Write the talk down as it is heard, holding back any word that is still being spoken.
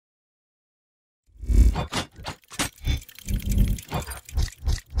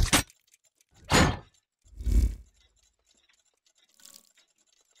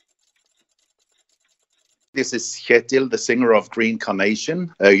This is Kjetil, the singer of Green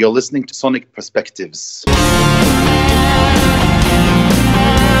Carnation. You're listening to Sonic Perspectives.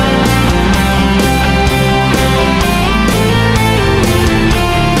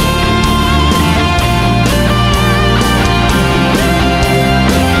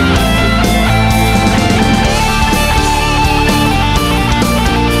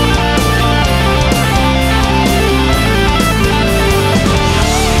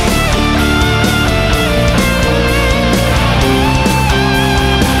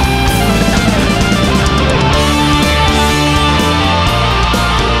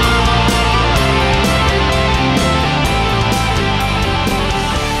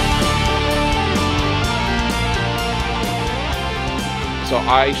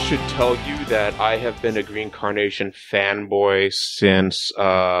 I should tell you that I have been a Green Carnation fanboy since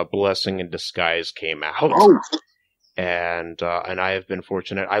Blessing in Disguise came out. Oh. And I have been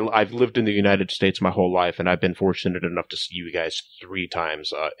fortunate. I've lived in the United States my whole life, and I've been fortunate enough to see you guys 3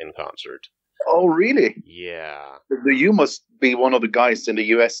 times in concert. Oh, really? Yeah. You must be one of the guys in the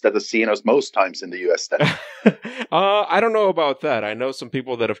US that has seen us most times in the US then. I don't know about that. I know some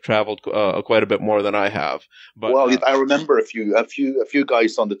people that have traveled quite a bit more than I have. But well, I remember a few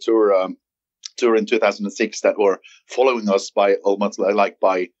guys on the tour in 2006 that were following us by almost like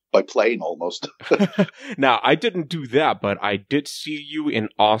by plane almost. Now, I didn't do that, but I did see you in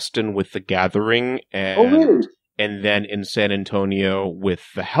Austin with The Gathering, and oh, really? And then in San Antonio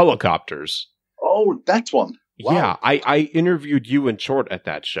with the Helicopters. Oh, that one. Wow. Yeah, I interviewed you and Chort at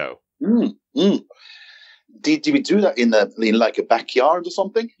that show. Did we do that in like a backyard or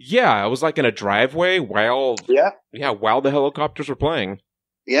something? Yeah, I was like in a driveway while the Helicopters were playing.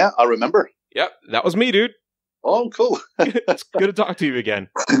 Yeah, I remember. Yep, that was me, dude. Oh, cool. It's good to talk to you again.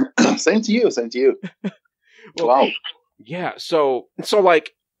 Same to you. Well, wow. Yeah, so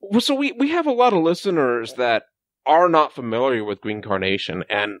we have a lot of listeners that are not familiar with Green Carnation,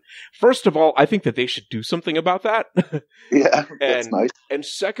 and first of all, I think that they should do something about that. Yeah, that's nice. And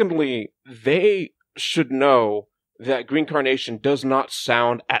secondly, they should know that Green Carnation does not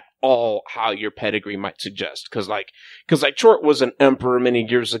sound at all how your pedigree might suggest. Because Chort was an emperor many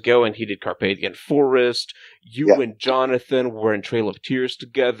years ago, and he did Carpathian Forest. You and Jonathan were in Trail of Tears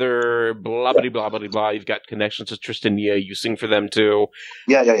together. Blah blah blah blah blah. You've got connections to Tristania. You sing for them too.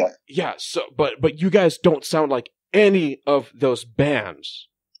 Yeah. Yeah. So, but you guys don't sound like any of those bands.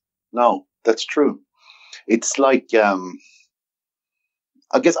 No, that's true. It's like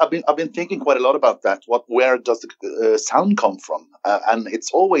I guess I've been thinking quite a lot about that. Where does the sound come from? And it's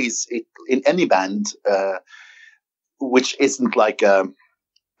always in any band, which isn't like a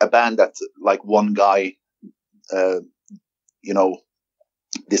band that like one guy,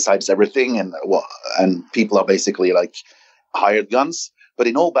 decides everything, and people are basically like hired guns. But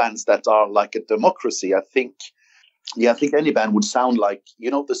in all bands that are like a democracy, I think any band would sound like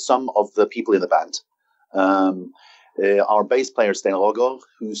the sum of the people in the band. Our bass player Stein Roger,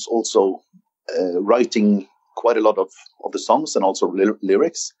 who's also writing quite a lot of the songs and also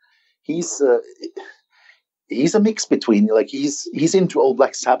lyrics, he's a mix between he's into old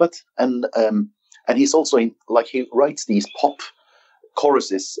Black Sabbath and he's also he writes these pop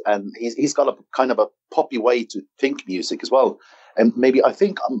choruses, and he's got a kind of a poppy way to think music as well. And maybe I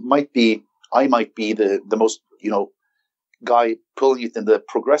think I might be the most guy pulling it in the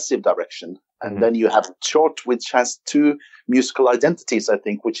progressive direction. And then you have Chort, which has 2 musical identities, I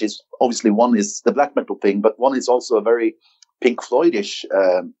think, which is obviously one is the black metal thing, but one is also a very Pink Floyd-ish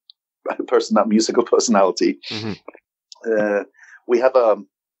musical personality. Mm-hmm. We have a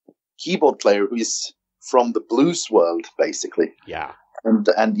keyboard player who is from the blues world, basically. Yeah. And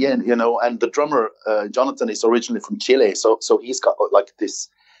the drummer, Jonathan, is originally from Chile. So he's got like this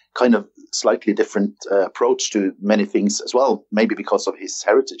kind of slightly different approach to many things as well, maybe because of his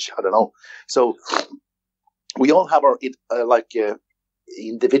heritage. I don't know. So we all have our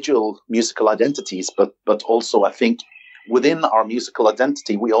individual musical identities, but also I think within our musical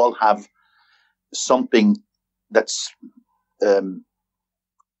identity, we all have something that's that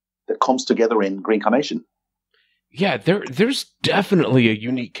comes together in Green Carnation. Yeah, there's definitely a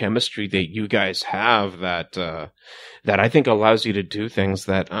unique chemistry that you guys have that I think allows you to do things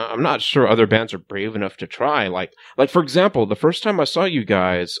that I'm not sure other bands are brave enough to try. Like for example, the first time I saw you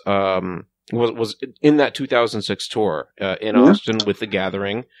guys was in that 2006 tour in Austin with The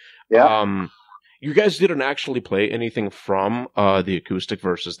Gathering. Yeah. You guys didn't actually play anything from the acoustic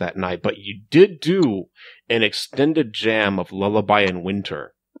verses that night, but you did do an extended jam of Lullaby in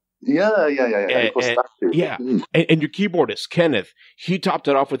Winter. Yeah. And your keyboardist, Kenneth, he topped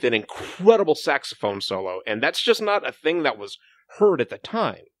it off with an incredible saxophone solo, and that's just not a thing that was heard at the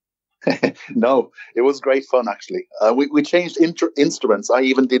time. No, it was great fun actually. We changed instruments. I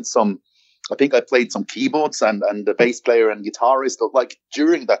even did some. I think I played some keyboards and the bass player and guitarist. Like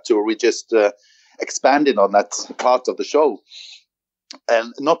during that tour, we just expanded on that part of the show,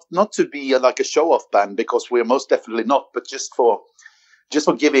 and not to be like a show off band, because we're most definitely not, but just for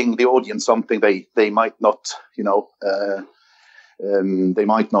giving the audience something they might not, they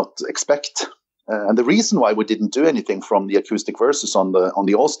might not expect. And the reason why we didn't do anything from the acoustic verses on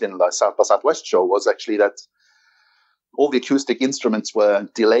the Austin South by Southwest show was actually that all the acoustic instruments were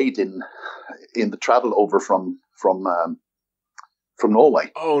delayed in the travel over from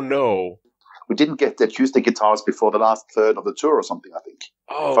Norway. Oh no! We didn't get the acoustic guitars before the last third of the tour or something, I think.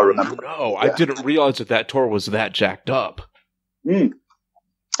 Oh, if I remember. No, Yeah. I didn't realize that tour was that jacked up. Mm.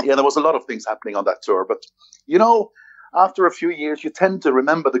 Yeah, there was a lot of things happening on that tour, but after a few years, you tend to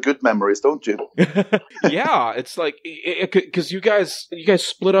remember the good memories, don't you? Yeah, it's like because you guys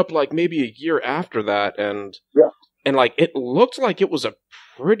split up like maybe a year after that, and like it looked like it was a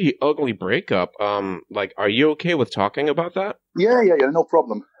pretty ugly breakup. Like, are you okay with talking about that? Yeah, no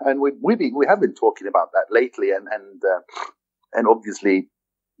problem. And we have been talking about that lately, and obviously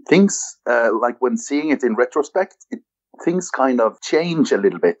things like when seeing it in retrospect, things kind of change a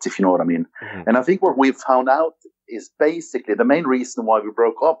little bit, if you know what I mean. Mm-hmm. And I think what we've found out is basically the main reason why we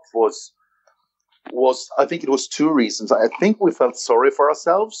broke up was I think it was two reasons. I think we felt sorry for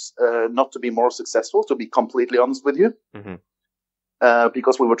ourselves not to be more successful, to be completely honest with you. Mm-hmm.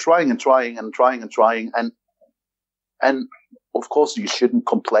 Because we were trying and of course you shouldn't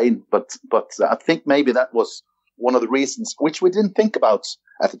complain, but I think maybe that was one of the reasons, which we didn't think about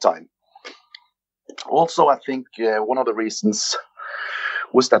at the time. Also, I think one of the reasons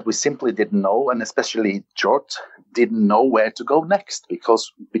was that we simply didn't know, and especially George didn't know where to go next, because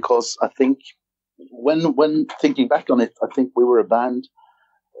I think when thinking back on it, I think we were a band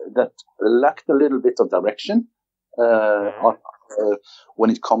that lacked a little bit of direction when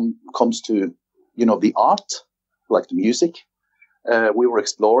it comes to the art, like the music. We were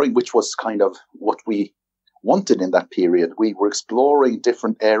exploring, which was kind of what we wanted in that period. We were exploring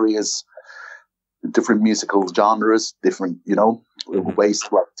different areas, different musical genres, different, ways,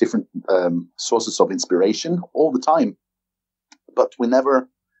 different sources of inspiration all the time. But we never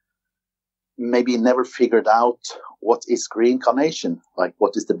figured out what is Green Carnation, like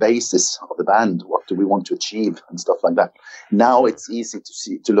what is the basis of the band, what do we want to achieve and stuff like that. Now it's easy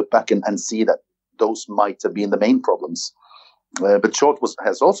to look back and see that those might have been the main problems. But Short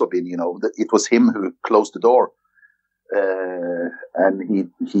has also been, it was him who closed the door.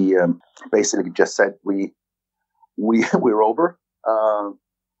 And he basically just said we're over.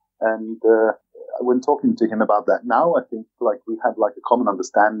 And when talking to him about that now, I think like we had like a common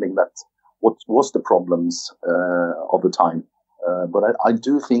understanding that what was the problems of the time. But I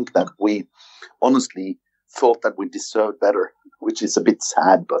do think that we honestly thought that we deserved better, which is a bit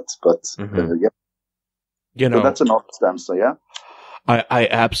sad. But mm-hmm. Yeah, so that's an honest answer. Yeah. I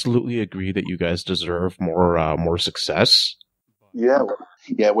absolutely agree that you guys deserve more success. Yeah,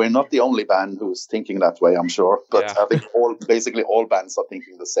 we're not the only band who's thinking that way, I'm sure. But yeah. I think basically all bands are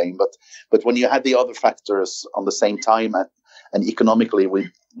thinking the same. But when you had the other factors on the same time, and economically,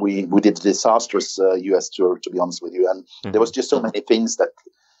 we did a disastrous US tour, to be honest with you, and mm-hmm. there was just so many things that,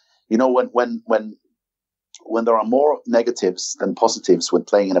 when there are more negatives than positives when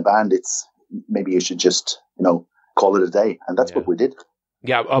playing in a band, it's maybe you should just call it a day, and that's what we did.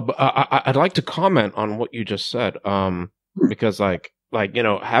 Yeah, I'd like to comment on what you just said, because like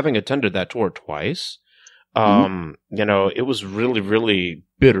having attended that tour twice, mm-hmm. It was really, really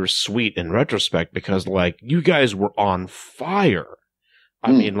bittersweet in retrospect, because like you guys were on fire.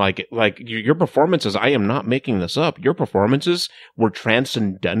 I mean, like your performances, I am not making this up. Your performances were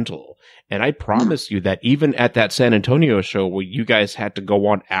transcendental. And I promise you that even at that San Antonio show where you guys had to go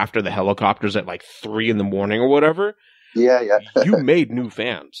on after the helicopters at like 3 a.m. or whatever. Yeah. You made new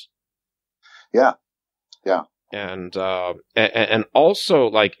fans. Yeah. And also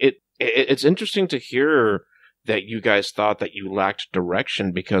like it's interesting to hear that you guys thought that you lacked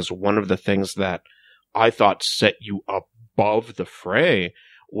direction, because one of the things that I thought set you above the fray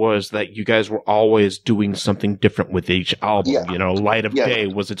was that you guys were always doing something different with each album. Yeah. Light of Day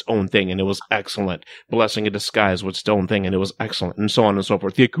was its own thing, and it was excellent. Blessing in Disguise was its own thing, and it was excellent, and so on and so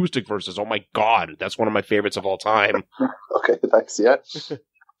forth. The acoustic verses, oh my God, that's one of my favorites of all time. Okay, thanks, yeah.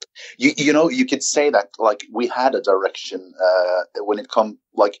 You could say that, like, we had a direction when it come,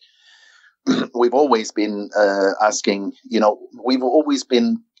 like, we've always been asking, we've always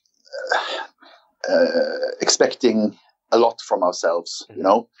been expecting a lot from ourselves,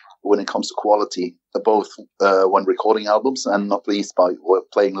 when it comes to quality, both when recording albums and not least by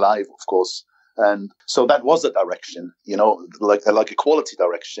playing live, of course. And so that was a direction, like a quality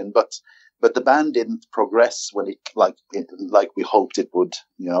direction, but the band didn't progress when it like we hoped it would,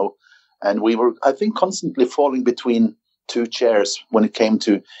 and we were, I think, constantly falling between two chairs when it came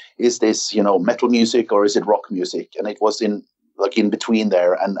to, is this, metal music or is it rock music? And it was in between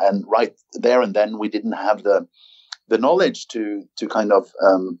there, and right there and then we didn't have the knowledge to kind of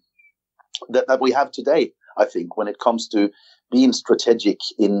that we have today. I think when it comes to being strategic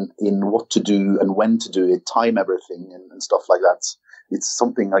in what to do and when to do it, time everything and stuff like that. It's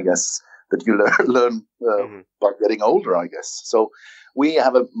something, I guess, that you learn by getting older, I guess. So we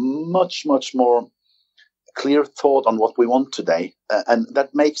have a much, much more clear thought on what we want today. And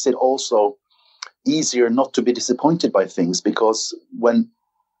that makes it also easier not to be disappointed by things, because when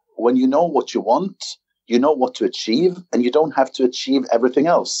you know what you want, you know what to achieve, and you don't have to achieve everything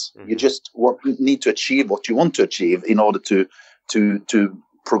else. You just need to achieve what you want to achieve in order to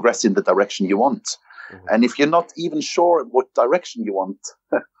progress in the direction you want. And if you're not even sure what direction you want,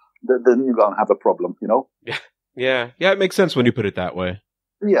 then you're going to have a problem, Yeah, it makes sense when you put it that way.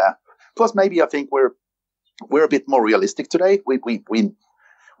 Yeah. Plus, maybe I think we're a bit more realistic today. We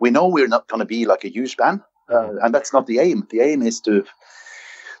know we're not going to be like a huge band, and that's not the aim. The aim is to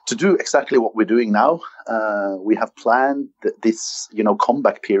do exactly what we're doing now. We have planned this,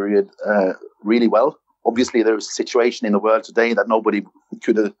 comeback period really well. Obviously, there's a situation in the world today that nobody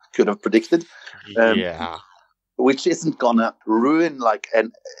could have predicted. Which isn't gonna ruin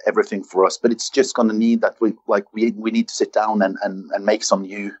everything for us, but it's just gonna need that we need to sit down and make some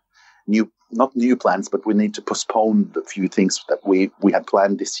new not new plans, but we need to postpone the few things that we had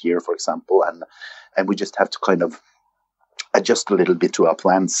planned this year, for example, and we just have to kind of adjust a little bit to our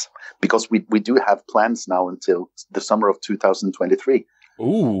plans, because we do have plans now until the summer of 2023.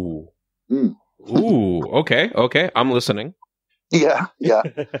 Ooh. Ooh, okay, I'm listening. Yeah.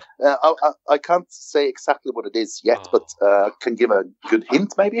 I can't say exactly what it is yet, but I can give a good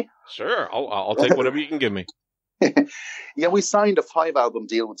hint, maybe. Sure, I'll take whatever you can give me. Yeah, we signed a 5-album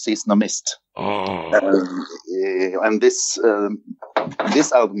deal with Season of Mist. And this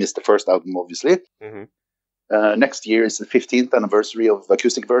album is the first album, obviously. Next year is the 15th anniversary of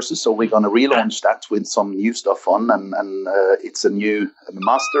Acoustic Versus, so we're going to relaunch that with some new stuff on, and it's a new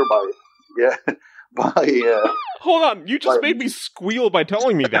master by Hold on, you just made me squeal by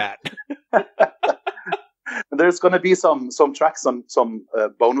telling me that. There's going to be some tracks on some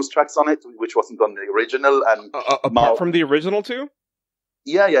bonus tracks on it, which wasn't on the original, and apart from the original too.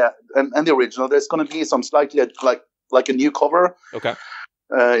 Yeah, and the original. There's going to be some slightly like a new cover. Okay,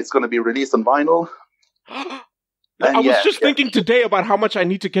 it's going to be released on vinyl. I was just thinking today about how much I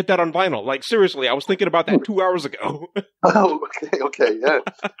need to get that on vinyl. Like, seriously, I was thinking about that 2 hours ago. Oh, okay, yeah.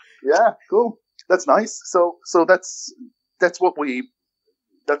 Yeah, cool. That's nice. So that's what we're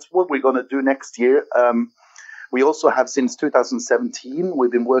going to do next year. We also have, since 2017,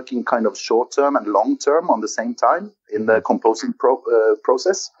 we've been working kind of short term and long term on the same time in the composing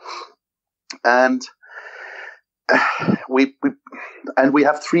process, and we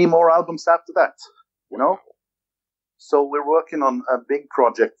have 3 more albums after that. So we're working on a big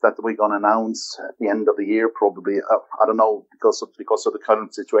project that we're going to announce at the end of the year, probably. I don't know, because of the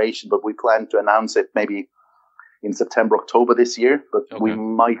current situation, but we plan to announce it maybe in September, October this year. But we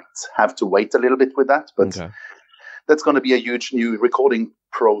might have to wait a little bit with that. But that's going to be a huge new recording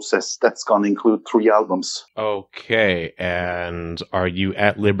process. That's going to include 3 albums. Okay, and are you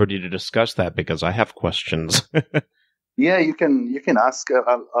at liberty to discuss that? Because I have questions. Yeah, you can ask.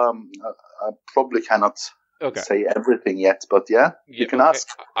 I probably cannot say everything yet, but you can ask.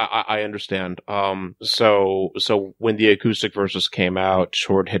 I understand. So when the Acoustic Versus came out,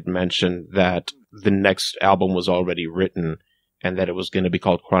 Short had mentioned that the next album was already written and that it was going to be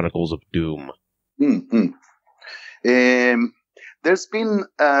called Chronicles of Doom. There's been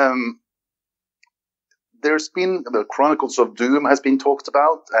the Chronicles of Doom has been talked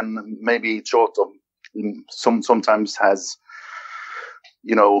about, and maybe Short of sometimes has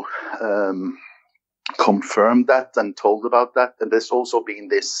confirmed that and told about that. And there's also been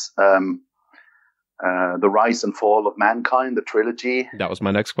this the Rise and Fall of Mankind, the trilogy. That was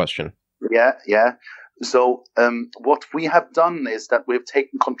my next question. Yeah. So what we have done is that we've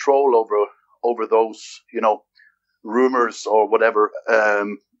taken control over those rumors or whatever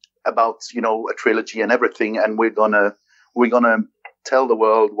about a trilogy and everything, and we're gonna tell the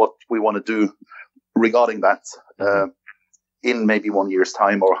world what we want to do regarding that. In maybe 1 year's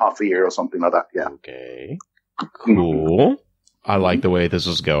time or half a year or something like that. Yeah. Okay. Cool. I like the way this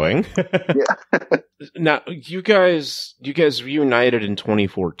is going. Yeah. Now, you guys reunited in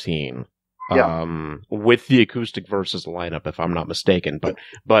 2014. With the acoustic versus lineup, if I'm not mistaken, but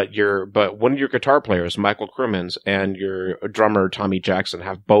one of your guitar players, Michael Crimmins, and your drummer Tommy Jackson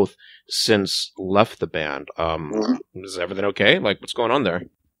have both since left the band. Is everything okay? Like, what's going on there?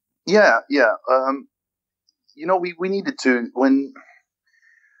 Yeah. We needed to when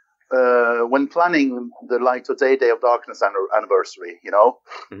planning the Light of Day of Darkness anniversary.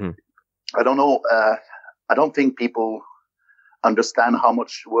 I don't know. I don't think people understand how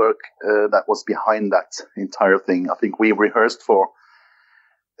much work that was behind that entire thing. I think we rehearsed for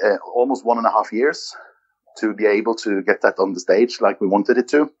almost 1.5 years to be able to get that on the stage like we wanted it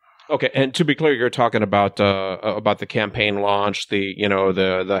to. Okay, and to be clear, you're talking about the campaign launch, the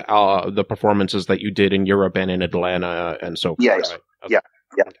performances that you did in Europe and in Atlanta and so forth. Yeah, right? Okay.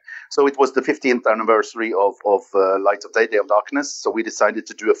 Yeah. So it was the 15th anniversary of Light of Day of Darkness. So we decided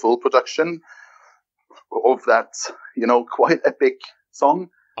to do a full production of that, quite epic song.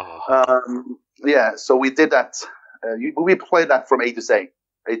 So we did that. We played that from A to Z.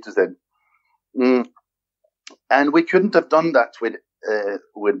 And we couldn't have done that with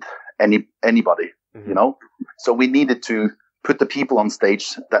anybody, So we needed to put the people on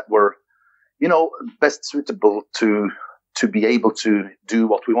stage that were, best suitable to be able to do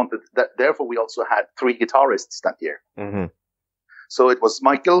what we wanted. Therefore, we also had 3 guitarists that year. Mm-hmm. So it was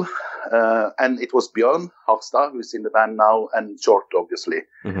Michael, and it was Björn Hafstad, who's in the band now, and Short, obviously.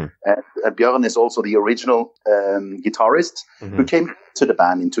 Mm-hmm. And Björn is also the original guitarist who came to the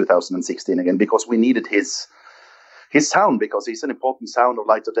band in 2016 again, because we needed his sound, because he's an important sound of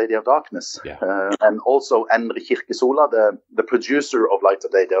Light of Day of Darkness. Yeah. And also Endre Kirkesola, the producer of Light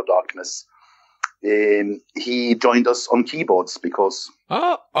of Day of Darkness, he joined us on keyboards because...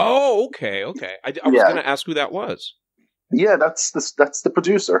 okay. I was going to ask who that was. Yeah, that's the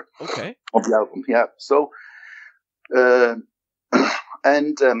producer. Okay. Of the album. Yeah. So,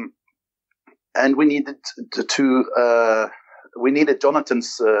 and we needed we needed Jonathan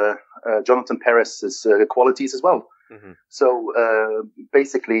Perez's qualities as well. Mm-hmm. So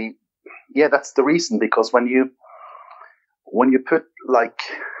basically, that's the reason, because when you put like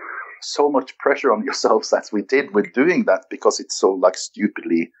so much pressure on yourselves as we did with doing that, because it's so like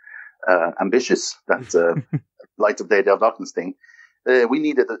stupidly ambitious, that Light of Day of Darkness thing, we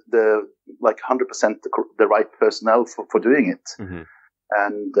needed the 100% the right personnel for doing it. Mm-hmm.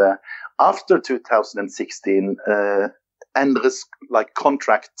 And after 2016, Endres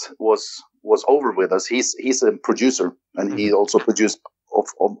contract was over with us. He's a producer, and he also produced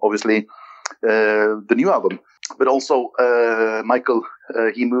obviously the new album. But also Michael,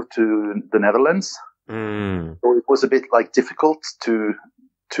 he moved to the Netherlands, so it was a bit difficult to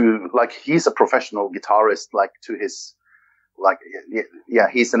he's a professional guitarist, to his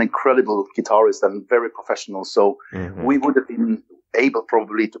he's an incredible guitarist and very professional. So we would have been able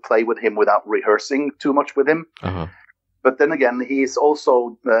probably to play with him without rehearsing too much with him. Uh-huh. But then again, he's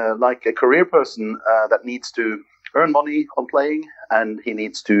also a career person that needs to earn money on playing, and he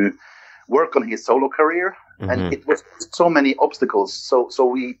needs to work on his solo career. Mm-hmm. And it was so many obstacles. So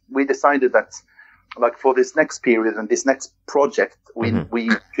we decided that for this next period and this next project, we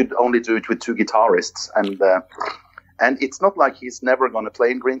could only do it with 2 guitarists. And it's not like he's never going to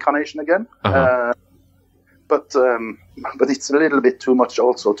play in Green Carnation again. Uh-huh. But it's a little bit too much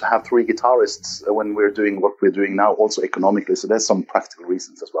also to have 3 guitarists when we're doing what we're doing now, also economically. So there's some practical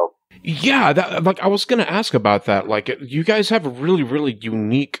reasons as well. Yeah, I was going to ask about that. You guys have a really, really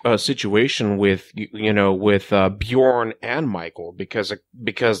unique situation with Bjorn and Michael, because it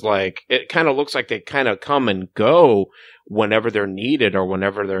kind of looks like they kind of come and go whenever they're needed or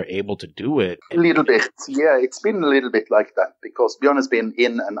whenever they're able to do it. A little bit, yeah. It's been a little bit like that, because Bjorn has been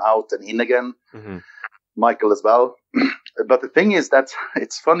in and out and in again. Mm-hmm. Michael as well. But the thing is that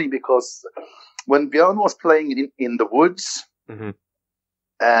it's funny, because when Björn was playing in the woods,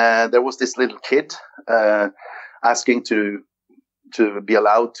 there was this little kid asking to be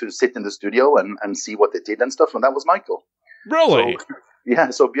allowed to sit in the studio and see what they did and stuff, and that was Michael. Really?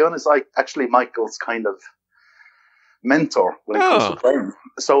 So Björn is actually Michael's kind of mentor when it comes to playing.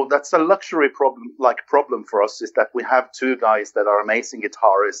 So that's a luxury problem for us, is that we have 2 guys that are amazing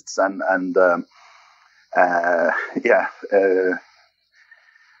guitarists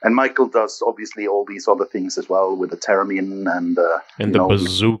and Michael does obviously all these other things as well, with the theremin and the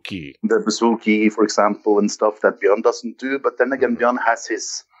bouzouki. The bouzouki, for example, and stuff that Björn doesn't do. But then again, Björn has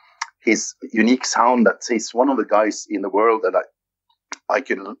his unique sound. That he's one of the guys in the world that I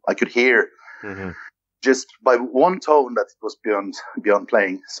could hear just by one tone that it was Björn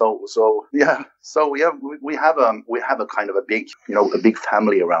playing. So we have a kind of a big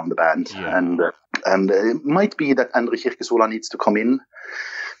family around the band, And it might be that Endre Kirkesola needs to come in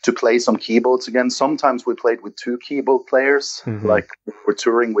to play some keyboards again. Sometimes we played with 2 keyboard players, like we're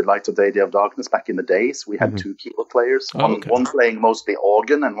touring with Light of Day, Day of Darkness back in the days. We had 2 keyboard players, one playing mostly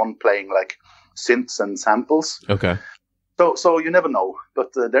organ and one playing like synths and samples. Okay. So you never know.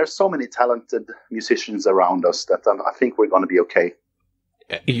 But there's so many talented musicians around us that I think we're going to be okay.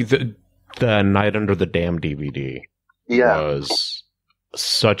 The Night Under the Dam DVD was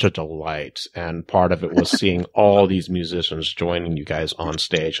such a delight, and part of it was seeing all these musicians joining you guys on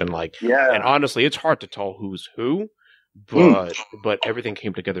stage, and and honestly, it's hard to tell who's who, but everything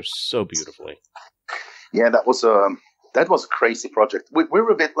came together so beautifully. Yeah, that was a crazy project.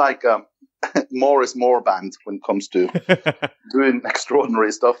 We're a bit like more is more band when it comes to doing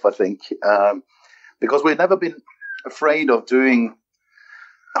extraordinary stuff, I think, because we've never been afraid of doing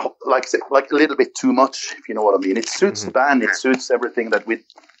like a little bit too much, if you know what I mean. It suits the band, it suits everything that we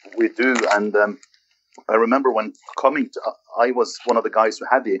do. And I remember when coming to, I was one of the guys who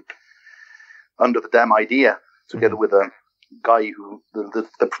had the Under the Dam idea, together with a guy who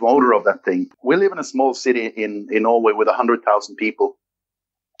the promoter of that thing. We live in a small city in Norway with 100,000 people.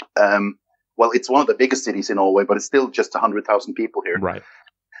 Well, it's one of the biggest cities in Norway, but it's still just 100,000 people here. Right.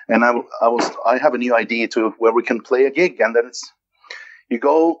 And I have a new idea to where we can play a gig, and then you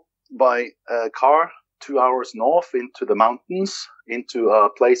go by car 2 hours north into the mountains, into a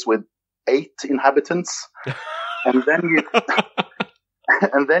place with 8 inhabitants, and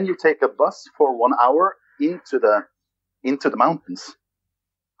then you take a bus for 1 hour into the mountains.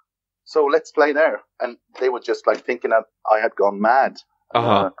 So let's play there. And they were just like thinking that I had gone mad.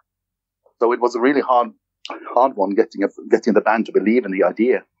 So it was a really hard one getting the band to believe in the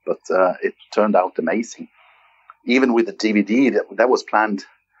idea, but it turned out amazing. Even with the DVD, that was planned,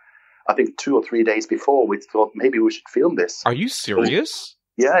 I think 2 or 3 days before. We thought maybe we should film this. Are you serious?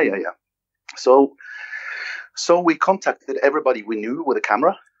 Yeah. So we contacted everybody we knew with a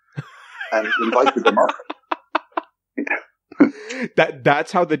camera and invited them up.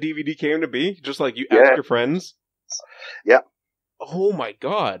 That's how the DVD came to be? Just like you asked your friends? Yeah. Oh my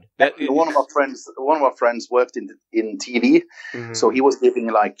God! One of our friends worked in TV, so he was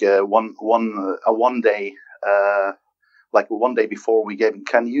giving like one day. Like one day before we gave him,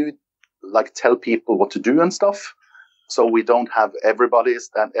 can you like tell people what to do and stuff? So we don't have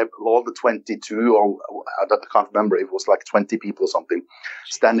all the 22 or I can't remember if it was like 20 people or something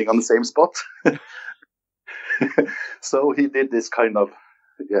standing on the same spot. So he did this kind of,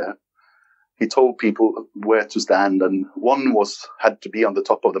 he told people where to stand, and one had to be on the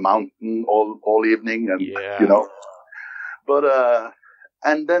top of the mountain all evening, and you know, but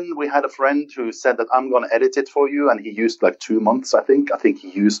and then we had a friend who said that I'm going to edit it for you. And he used like 2 months, I think. I think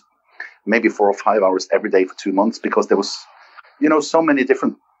he used maybe 4 or 5 hours every day for 2 months, because there was, so many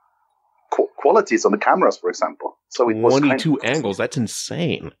different qualities on the cameras, for example. So it was 22 angles. That's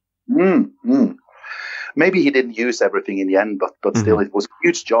insane. Maybe he didn't use everything in the end, but still, it was a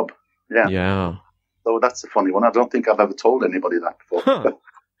huge job. Yeah. So that's a funny one. I don't think I've ever told anybody that before. Huh.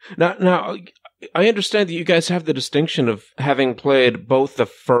 Now, I understand that you guys have the distinction of having played both the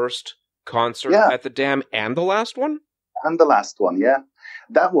first concert at the Dam and the last one? And the last one, yeah.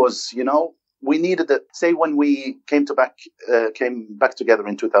 That was, we needed it. Say when we came back together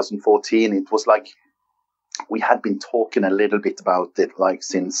in 2014, it was like we had been talking a little bit about it, like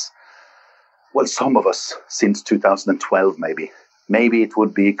some of us, since 2012 maybe. Maybe it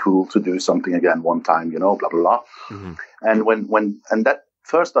would be cool to do something again one time, blah, blah, blah. And that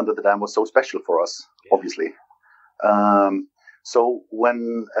first Under the Dam was so special for us, obviously. So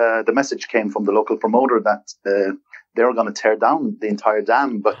when the message came from the local promoter that they were going to tear down the entire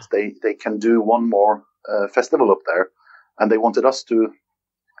dam, but they can do one more festival up there, and they wanted us to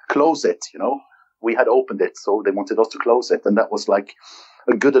close it, We had opened it, so they wanted us to close it, and that was like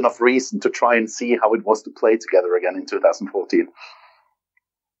a good enough reason to try and see how it was to play together again in 2014.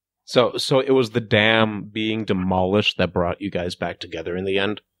 So it was the dam being demolished that brought you guys back together in the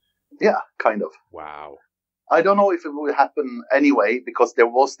end? Yeah, kind of. Wow. I don't know if it will happen anyway, because there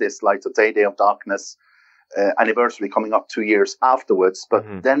was this Light of Day, Day of Darkness anniversary coming up 2 years afterwards. But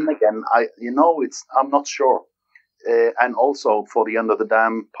then again, I'm not sure. And also for the Under the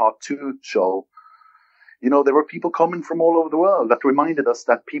Dam Part 2 show, there were people coming from all over the world that reminded us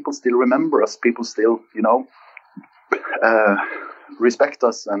that people still remember us. People still, respect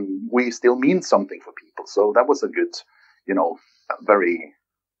us, and we still mean something for people. So that was a good,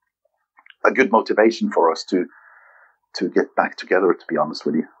 a good motivation for us to get back together, to be honest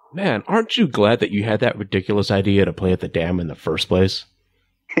with you. Man, aren't you glad that you had that ridiculous idea to play at the Dam in the first place?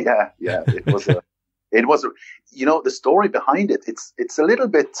 Yeah, it was It was, the story behind it. It's a little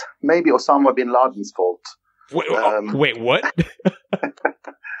bit maybe Osama bin Laden's fault. Wait, what?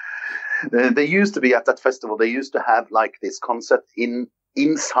 They used to be at that festival. They used to have like this concept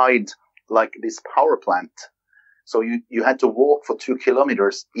inside like this power plant. So you had to walk for 2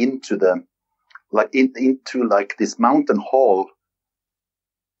 kilometers into into like this mountain hall.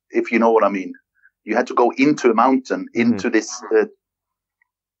 If you know what I mean, you had to go into a mountain, into this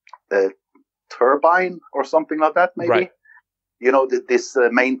turbine or something like that, maybe. Right. This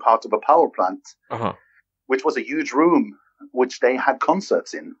main part of a power plant, which was a huge room, which they had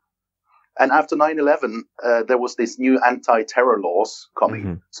concerts in. And after 9/11, there was this new anti-terror laws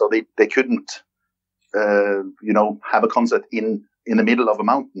coming, so they couldn't, have a concert in the middle of a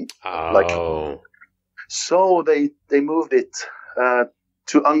mountain. Oh. So they moved it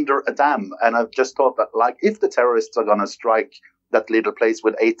to under a dam, and I just thought that, like, if the terrorists are gonna strike that little place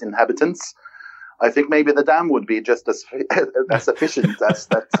with 8 inhabitants, I think maybe the dam would be just as efficient as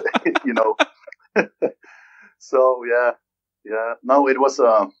that, So yeah. No, it was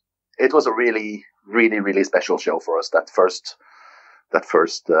a really, really, really special show for us. That first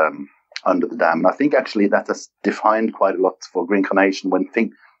Under the Dam. And I think actually that has defined quite a lot for Green Carnation when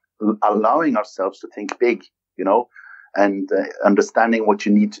allowing ourselves to think big, and understanding what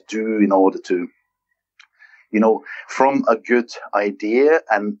you need to do in order to, from a good idea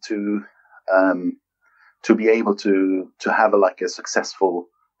and to be able to have a successful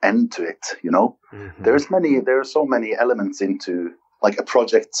end to it. There are so many elements into like a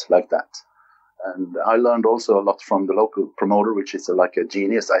project like that. And I learned also a lot from the local promoter, which is like a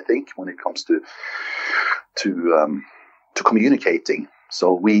genius, I think, when it comes to communicating.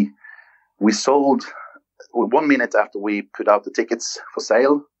 So we sold 1 minute after we put out the tickets for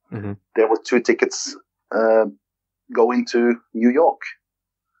sale. There were 2 tickets going to New York.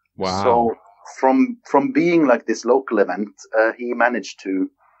 Wow! So from being like this local event, he managed to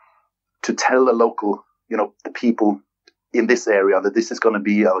tell the local, the people in this area that this is going to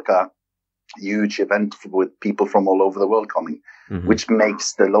be like a huge event with people from all over the world coming, which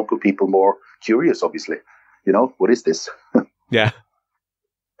makes the local people more curious, obviously. What is this? Yeah.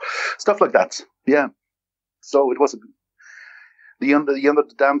 Stuff like that. Yeah. So it was the under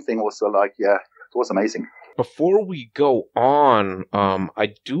the dam thing was it was amazing. Before we go on,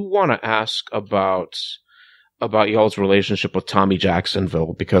 I do want to ask about y'all's relationship with Tommy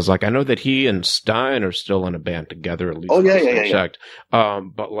Jacksonville, because I know that he and Stein are still in a band together, at least. Oh yeah. Checked.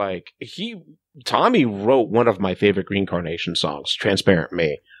 But Tommy wrote one of my favorite Green Carnation songs, Transparent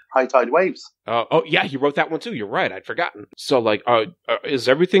Me. High Tide Waves. Oh yeah, he wrote that one too. You're right. I'd forgotten. So is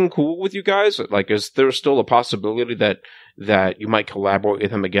everything cool with you guys? Is there still a possibility that you might collaborate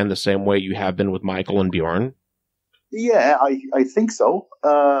with him again the same way you have been with Michael and Bjorn? Yeah, I think so.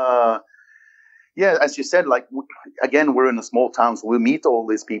 Yeah, as you said, again, we're in a small town, so we meet all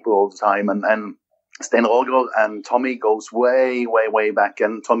these people all the time, and Stein Roger and Tommy goes way, way, way back,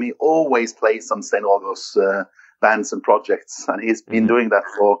 and Tommy always plays on Stein Roger's bands and projects, and he's been doing that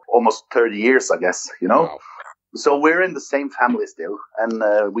for almost 30 years, I guess, Wow. So we're in the same family still, and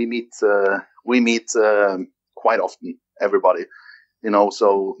we meet quite often, everybody,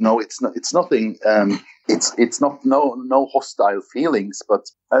 so no, it's nothing, it's not, no hostile feelings,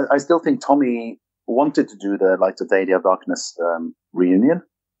 but I still think Tommy wanted to do the Light of Day, Day of Darkness reunion.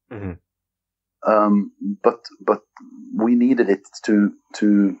 But we needed it to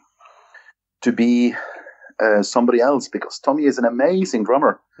be somebody else, because Tommy is an amazing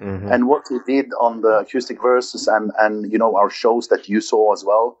drummer, and what he did on the acoustic verses and our shows that you saw as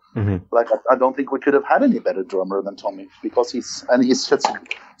well. I don't think we could have had any better drummer than Tommy, because he's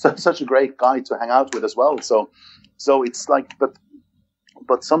such a great guy to hang out with as well. So it's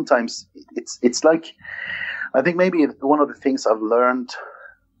but sometimes it's like, I think maybe one of the things I've learned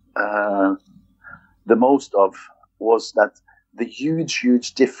the most of was that the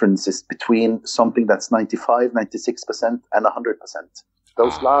huge differences between something that's 95, 96% and 100%.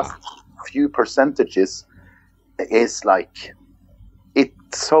 Those last few percentages is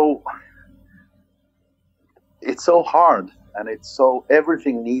it's so hard, and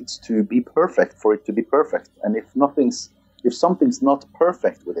everything needs to be perfect for it to be perfect. And if something's not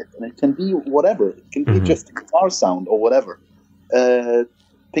perfect with it, and it can be whatever, it can be just a guitar sound or whatever,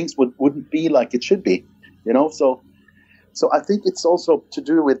 things wouldn't be like it should be, So I think it's also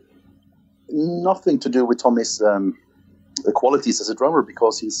nothing to do with Tommy's qualities as a drummer,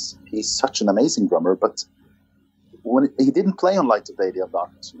 because he's such an amazing drummer. But when he didn't play on Light of Day, Day of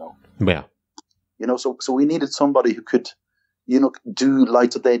Darkness, Yeah. So we needed somebody who could, do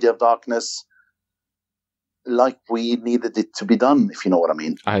Light of Day, Day of Darkness like we needed it to be done, if you know what I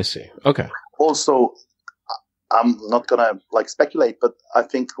mean. I see. Okay. also, I'm not gonna like speculate, but I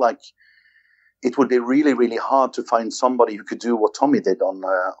think like it would be really, really hard to find somebody who could do what Tommy did on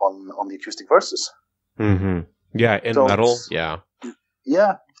the acoustic verses. Mm-hmm. Yeah, in metal. Yeah,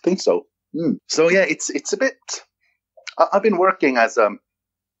 I think so. So yeah, it's a bit. I've been working as an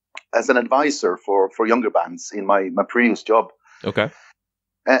advisor for younger bands in my previous job. Okay.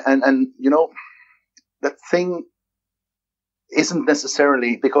 And you know, that thing isn't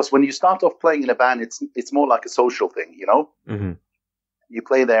necessarily, because when you start off playing in a band, it's more like a social thing, you know. Mm-hmm. You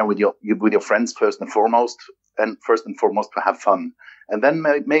play there with your friends first and foremost to have fun, and then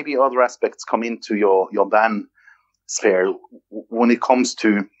maybe other aspects come into your band sphere when it comes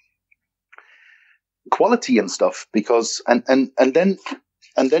to quality and stuff. Because and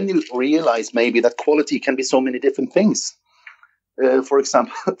then you realize maybe that quality can be so many different things. For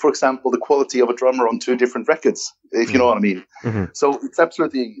example, the quality of a drummer on two different records, if you know what I mean. Mm-hmm. So it's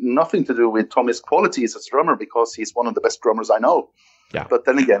absolutely nothing to do with Tommy's qualities as a drummer, because he's one of the best drummers I know. Yeah. But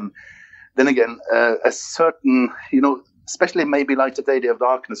then again, a certain, you know, especially maybe like the Day of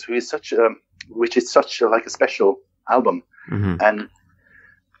Darkness, which is such a special album, mm-hmm.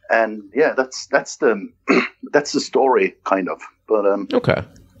 and yeah, that's the that's the story kind of. But okay,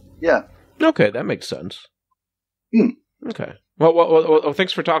 yeah, okay, that makes sense. Okay. Well,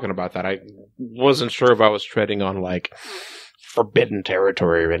 thanks for talking about that. I wasn't sure if I was treading on forbidden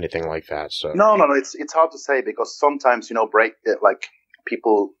territory or anything like that. So no, it's hard to say, because sometimes, you know,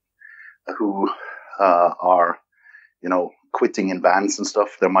 people who are, you know, quitting in bands and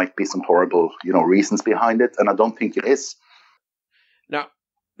stuff, there might be some horrible, you know, reasons behind it, and I don't think it is. Now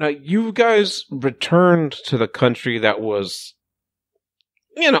you guys returned to the country that was,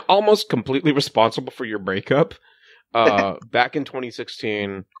 you know, almost completely responsible for your breakup. Back in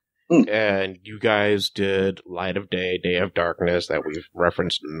 2016, and you guys did Light of Day, Day of Darkness, that we've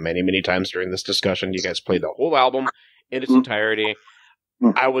referenced many, many times during this discussion. You guys played the whole album in its entirety.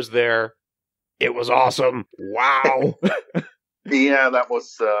 I was there. It was awesome. Wow. Yeah, that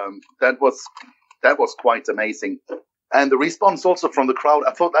was quite amazing. And the response also from the crowd,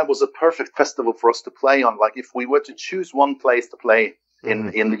 I thought that was a perfect festival for us to play on. Like, if we were to choose one place to play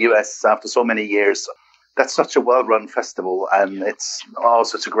in the US after so many years, that's such a well-run festival, and it's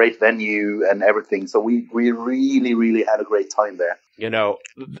such a great venue and everything. So we really, really had a great time there. You know,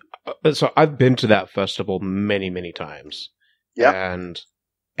 so I've been to that festival many, many times. Yeah.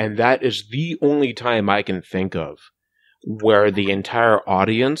 And that is the only time I can think of where the entire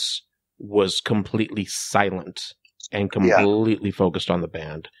audience was completely silent and completely focused on the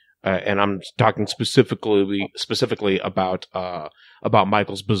band. And I'm talking specifically about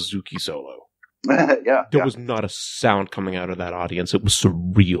Michael's bouzouki solo. There was not a sound coming out of that audience. It was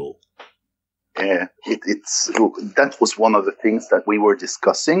surreal. Yeah, that was one of the things that we were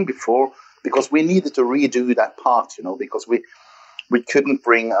discussing before, because we needed to redo that part, you know, because we couldn't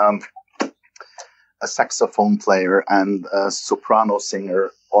bring a saxophone player and a soprano singer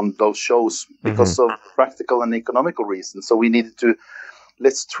on those shows because of practical and economical reasons. So we needed to,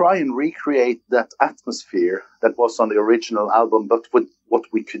 let's try and recreate that atmosphere that was on the original album, but with what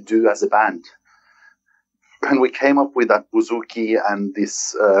we could do as a band. And we came up with that bouzouki and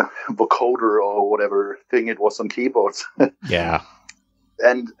this vocoder or whatever thing it was on keyboards. Yeah.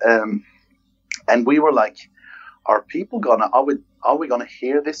 And we were like, are we gonna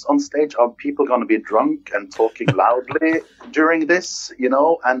hear this on stage? Are people gonna be drunk and talking loudly during this? You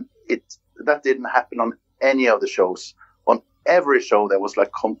know, and that didn't happen on any of the shows. On every show there was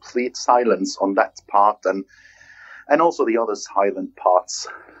complete silence on that part, and also the other silent parts,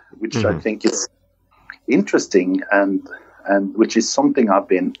 which I think is interesting, and which is something I've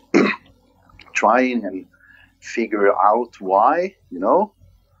been trying and figure out why, you know,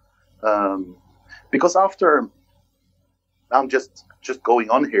 because after, I'm just going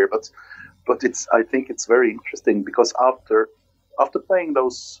on here, but I think it's very interesting, because after playing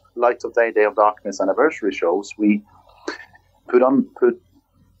those Light of Day, Day of Darkness anniversary shows, we put a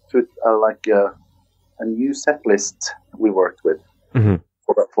new set list we worked with.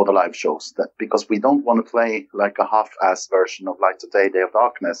 For the live shows, that because we don't want to play a half-ass version of Light of Day, Day of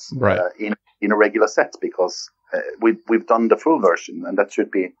Darkness in a regular set, because we've done the full version, and that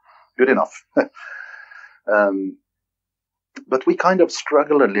should be good enough. But we kind of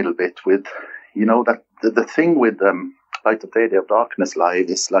struggle a little bit with, you know, that the thing with Light of Day, Day of Darkness live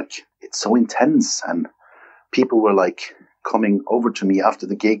is it's so intense, and people were coming over to me after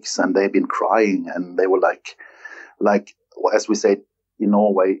the gigs, and they've been crying, and they were like as we say in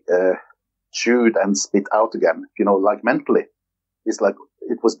Norway, chewed and spit out again, you know, mentally. It's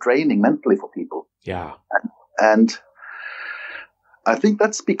it was draining mentally for people. Yeah. And I think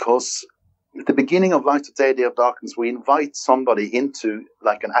that's because at the beginning of Light of Day, Day of Darkness, we invite somebody into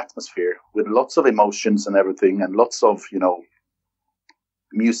like an atmosphere with lots of emotions and everything, and lots of,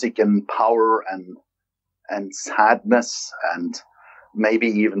 music and power and sadness and maybe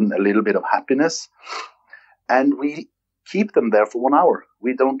even a little bit of happiness. And we keep them there for 1 hour.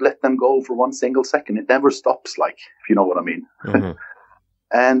 We don't let them go for one single second. It never stops, like, if you know what I mean. Mm-hmm.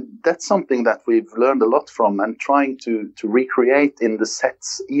 And that's something that we've learned a lot from, and trying to recreate in the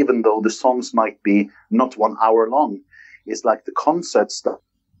sets, even though the songs might be not 1 hour long, is like the concert stuff,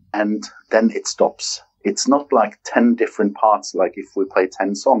 and then it stops. It's not like 10 different parts, like if we play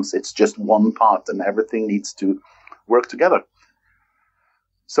 10 songs, it's just one part and everything needs to work together.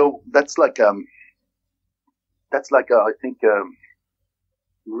 So that's like I think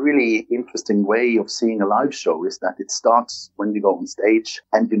really interesting way of seeing a live show, is that it starts when you go on stage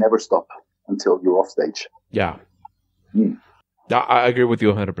and you never stop until you're off stage. Yeah. I agree with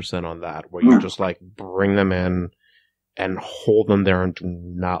you 100% on that, where you just like bring them in and hold them there and do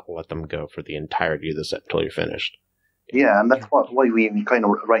not let them go for the entirety of the set until you're finished. Yeah, and that's why we kind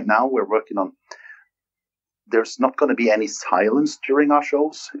of, right now we're working on, there's not going to be any silence during our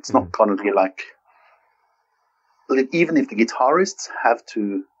shows. It's not going to be like, even if the guitarists have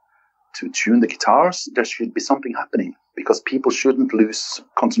to tune the guitars, there should be something happening, because people shouldn't lose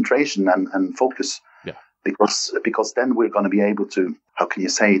concentration and focus. Yeah. Because then we're going to be able to, how can you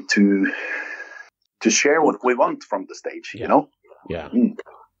say, to share what we want from the stage, Yeah. Yeah.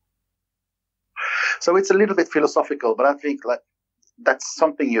 So it's a little bit philosophical, but I think like that's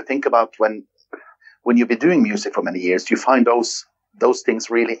something you think about when you've been doing music for many years. You find those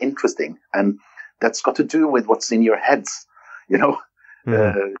things really interesting, and that's got to do with what's in your heads, got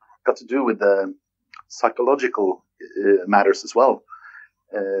to do with the psychological matters as well,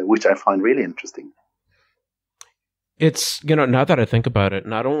 which I find really interesting. It's, now that I think about it,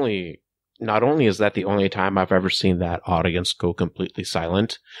 not only is that the only time I've ever seen that audience go completely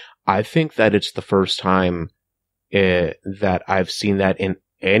silent, I think that it's the first time that I've seen that in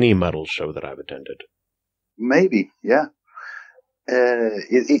any metal show that I've attended. Maybe, yeah.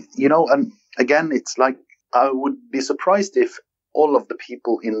 And again, it's like, I would be surprised if all of the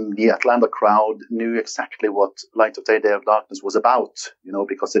people in the Atlanta crowd knew exactly what Light of Day, Day of Darkness was about,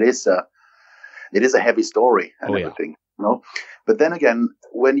 because it is a heavy story and everything, But then again,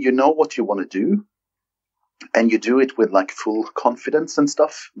 when you know what you want to do, and you do it with like full confidence and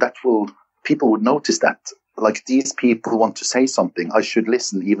stuff, people would notice that. Like, these people want to say something, I should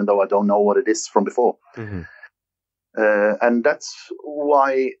listen, even though I don't know what it is from before. Mm-hmm. And that's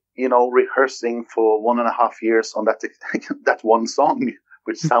why, rehearsing for 1.5 years on that one song,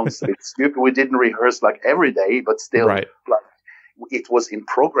 which sounds a bit stupid. We didn't rehearse like every day, but still, right. Like, it was in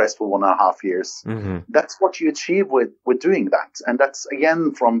progress for 1.5 years. Mm-hmm. That's what you achieve with doing that. And that's,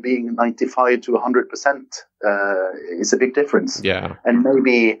 again, from being 95 to 100% is a big difference. Yeah. And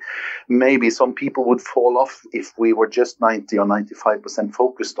maybe some people would fall off if we were just 90 or 95%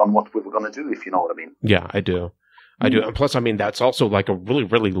 focused on what we were going to do, if you know what I mean. Yeah, I do. And plus, that's also like a really,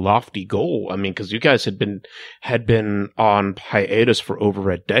 really lofty goal. Because you guys had been on hiatus for over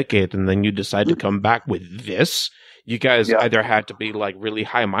a decade, and then you decide to come back with this. You guys either had to be like really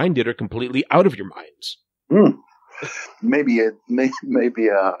high-minded or completely out of your minds. Maybe a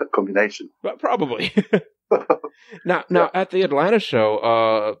combination. But probably. Now, at the Atlanta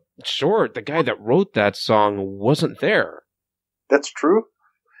show, the guy that wrote that song wasn't there. That's true.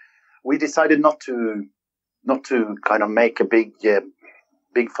 We decided not to kind of make a big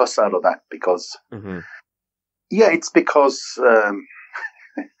fuss out of that, because it's because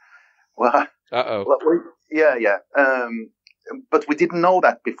well, but we didn't know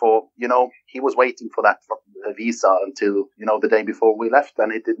that before. He was waiting for that visa until the day before we left,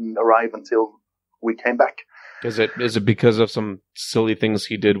 and it didn't arrive until we came back. Is it because of some silly things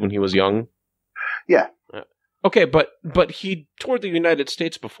he did when he was young? Yeah. Okay, but he toured the United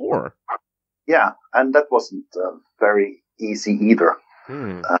States before. Yeah, and that wasn't very easy either.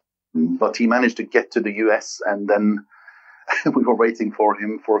 But he managed to get to the US, and then we were waiting for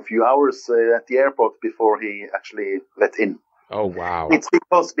him for a few hours at the airport before he actually let in. Oh, wow. It's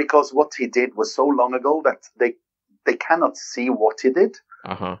because what he did was so long ago that they cannot see what he did.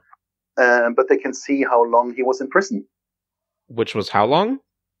 Uh-huh. But they can see how long he was in prison. Which was how long?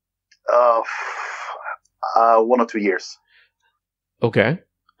 1 or 2 years. Okay.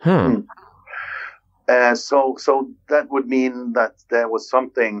 Huh. So that would mean that there was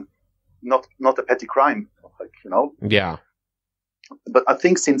something, not a petty crime, Yeah. But I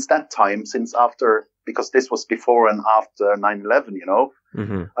think since that time, because this was before and after 9/11,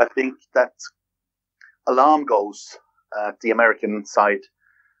 I think that alarm goes at the American side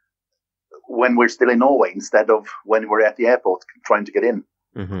when we're still in Norway instead of when we're at the airport trying to get in.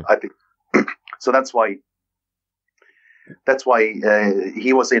 I think so. That's why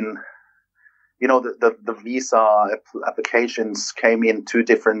he was in. The visa applications came in two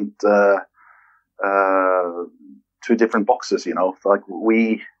different boxes. Like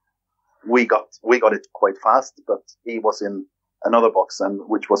we got it quite fast, but he was in another box and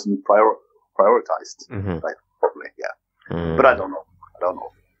which wasn't prioritized. Right, probably, yeah. But I don't know.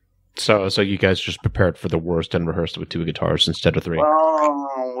 So you guys just prepared for the worst and rehearsed with 2 guitars instead of 3?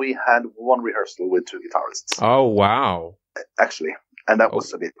 Well, we had one rehearsal with 2 guitarists. Oh, wow. Actually, and that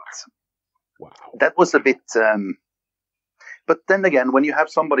was a bit... Wow. That was a bit... but then again, when you have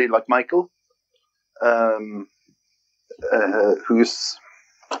somebody like Michael, who's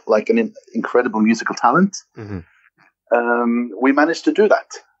like an incredible musical talent, we managed to do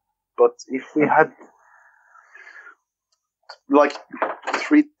that. But if we had... like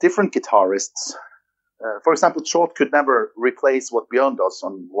 3 different guitarists. For example, Short could never replace what Björn does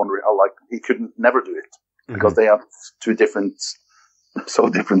on one. Like he could never do it because they have 2 different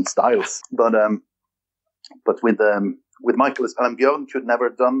styles. But with Michael, Björn could never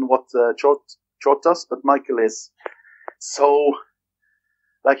done what Short does. But Michael is so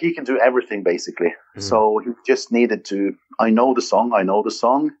like he can do everything basically. So he just needed to. I know the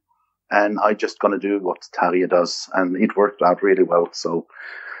song. And I just gonna do what Terje does, and it worked out really well. So,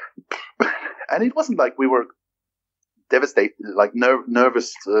 and it wasn't like we were devastated, like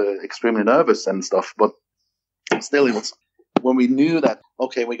nervous, extremely nervous and stuff. But still, it was when we knew that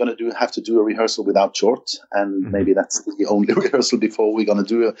okay, we're gonna have to do a rehearsal without Short, and maybe that's the only rehearsal before we're gonna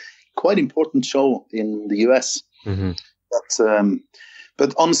do a quite important show in the US.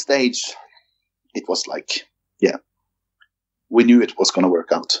 But on stage, it was like, yeah. We knew it was going to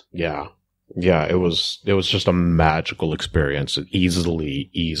work out. Yeah. It was just a magical experience.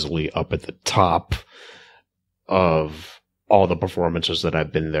 Easily up at the top of all the performances that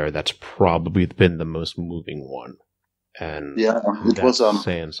I've been there. That's probably been the most moving one. And yeah, it was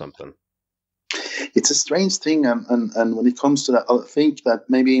saying something. It's a strange thing, and when it comes to that, I think that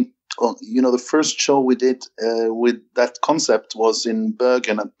maybe the first show we did with that concept was in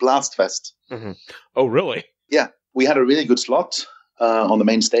Bergen at Blastfest. Oh, really? Yeah. We had a really good slot on the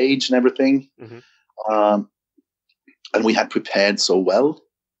main stage and everything. And we had prepared so well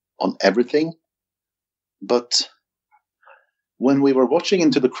on everything. But when we were watching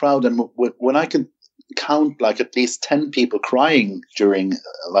into the crowd and when I could count like at least 10 people crying during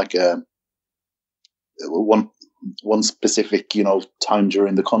like one specific, time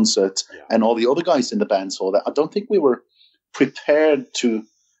during the concert and all the other guys in the band saw that, I don't think we were prepared to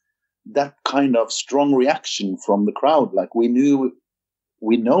that kind of strong reaction from the crowd. Like we know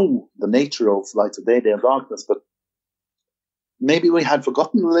the nature of Light of Day, Day of Darkness, but maybe we had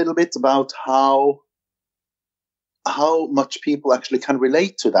forgotten a little bit about how much people actually can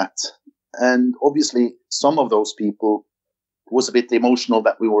relate to that. And obviously some of those people was a bit emotional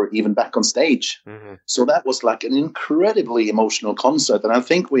that we were even back on stage. So that was like an incredibly emotional concert. And I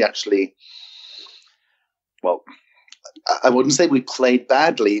think we actually, well, I wouldn't say we played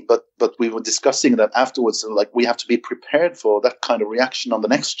badly, but we were discussing that afterwards. Like we have to be prepared for that kind of reaction on the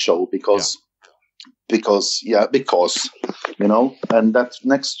next show because And that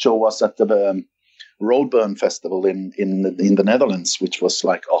next show was at the Roadburn Festival in the Netherlands, which was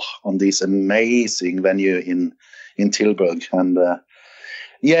like on this amazing venue in Tilburg, and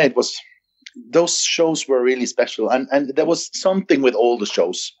it was. Those shows were really special, and there was something with all the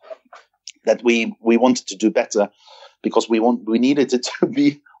shows that we wanted to do better. Because we needed it to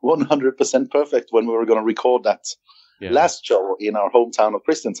be 100% perfect when we were going to record that last show in our hometown of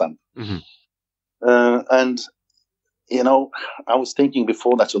Kristiansand. And I was thinking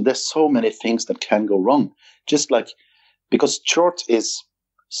before that, so there's so many things that can go wrong. Just like because Short is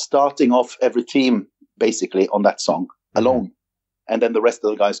starting off every theme basically on that song alone, and then the rest of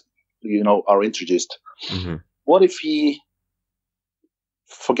the guys, are introduced. What if he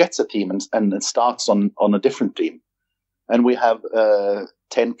forgets a theme and starts on a different theme? And we have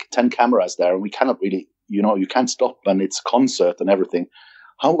 10 cameras there, and we cannot really, you can't stop, and it's concert and everything.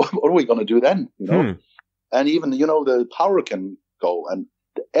 What are we going to do then? And even the power can go, and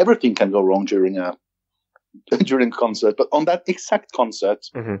everything can go wrong during a concert. But on that exact concert,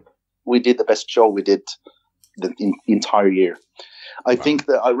 we did the best show we did the entire year. I think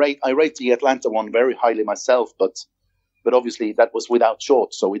that I rate the Atlanta one very highly myself, but obviously that was without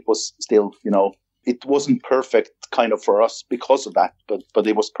Short, so it was still it wasn't perfect kind of for us because of that, but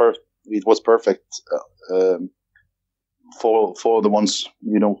it was perfect for the ones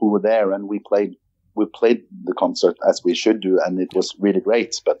who were there, and we played the concert as we should do, and it was really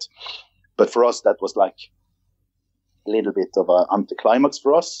great. But But for us, that was like a little bit of an anticlimax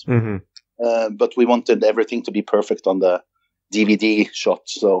for us. But we wanted everything to be perfect on the DVD shot,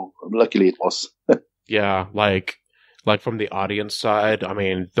 so luckily it was. Yeah, like from the audience side, I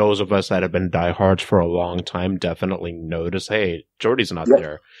mean, those of us that have been diehards for a long time definitely notice, hey, Jordy's not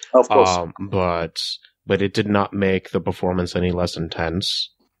there. Of course. But it did not make the performance any less intense.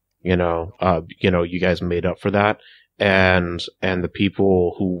 You know, you guys made up for that. And the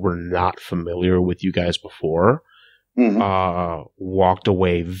people who were not familiar with you guys before, walked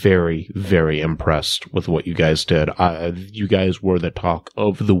away very, very impressed with what you guys did. You guys were the talk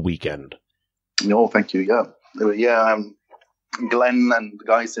of the weekend. No, thank you. Yeah. Glenn and the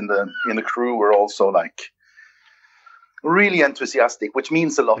guys in the crew were also like really enthusiastic, which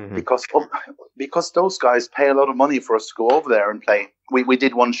means a lot because those guys pay a lot of money for us to go over there and play. We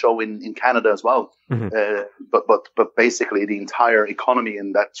did one show in Canada as well, but basically the entire economy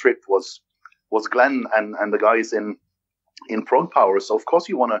in that trip was Glenn and the guys in ProgPower. So of course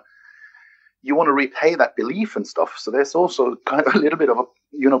you want to repay that belief and stuff. So there's also kind of a little bit of a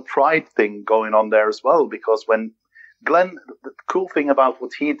pride thing going on there as well, because when Glenn, the cool thing about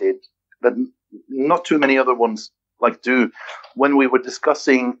what he did that not too many other ones like do, when we were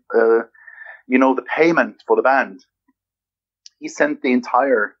discussing the payment for the band, he sent the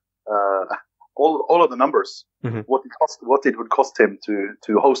entire all of the numbers, what it would cost him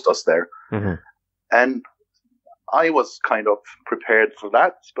to host us there. And I was kind of prepared for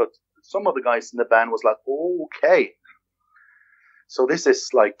that, but some of the guys in the band was like, okay, so this is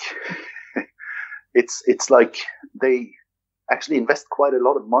like it's like they actually invest quite a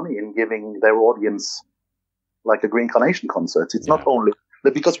lot of money in giving their audience like a Green Carnation concert. It's not only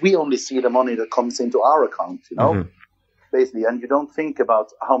because we only see the money that comes into our account, basically, and you don't think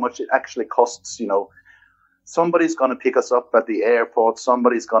about how much it actually costs. Somebody's going to pick us up at the airport.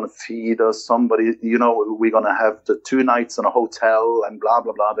 Somebody's going to feed us. Somebody, we're going to have the 2 nights in a hotel and blah,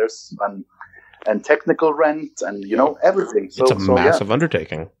 blah, blah. There's and technical rent and, everything. So, it's a massive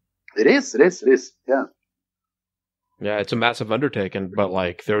undertaking. It is. Yeah. Yeah, it's a massive undertaking, but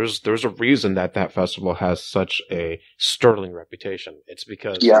like there's a reason that festival has such a sterling reputation. It's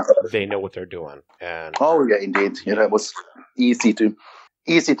because they know what they're doing. And indeed. It was easy to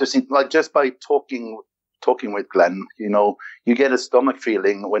see, like just by talking with Glenn, you get a stomach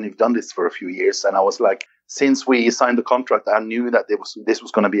feeling when you've done this for a few years. And I was like, since we signed the contract, I knew that this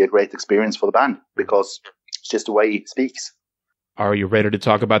was going to be a great experience for the band, because it's just the way he speaks. Are you ready to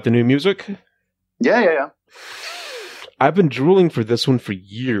talk about the new music? Yeah. I've been drooling for this one for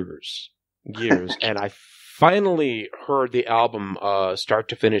years, and I finally heard the album start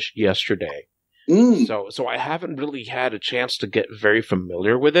to finish yesterday. So I haven't really had a chance to get very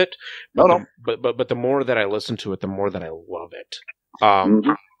familiar with it. But the more that I listen to it, the more that I love it.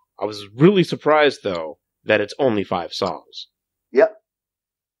 I was really surprised though that it's only 5 songs. Yep.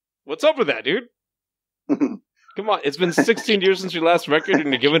 What's up with that, dude? Come on, it's been 16 years since your last record, and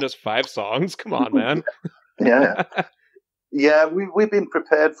you're giving us 5 songs. Come on, man. Yeah. Yeah, we've been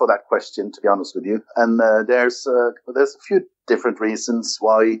prepared for that question, to be honest with you. And there's a few different reasons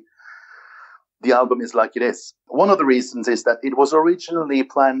why the album is like it is. One of the reasons is that it was originally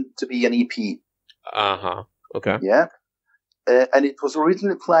planned to be an EP. Okay. Yeah. And it was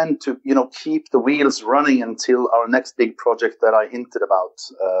originally planned to, keep the wheels running until our next big project that I hinted about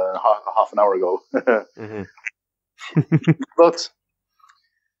half an hour ago. But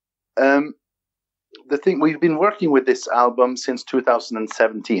the thing, we've been working with this album since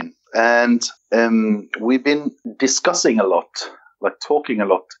 2017, and we've been discussing a lot, like talking a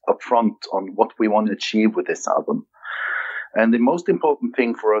lot up front on what we want to achieve with this album. And the most important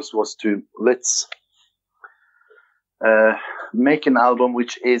thing for us was to let's make an album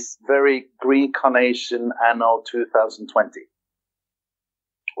which is very Green Carnation anno 2020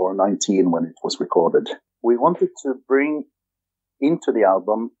 or 19 when it was recorded. We wanted to bring into the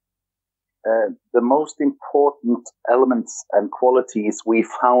album the most important elements and qualities we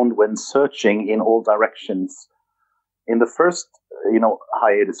found when searching in all directions in the first,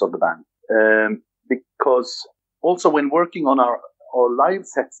 hiatus of the band. Because also when working on our live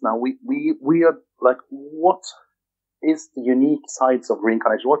sets now, we are like, what is the unique sides of Green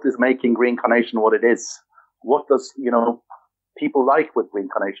Carnation? What is making Green Carnation what it is? What does, people like with Green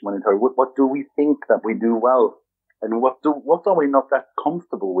Carnation when it heard? What do we think that we do well? And what are we not that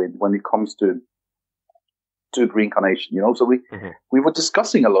comfortable with when it comes to Green Carnation? So we were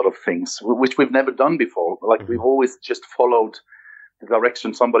discussing a lot of things which we've never done before. Like we've always just followed the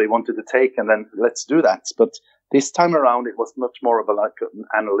direction somebody wanted to take, and then let's do that. But this time around, it was much more of an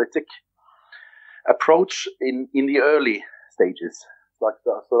analytic approach in the early stages.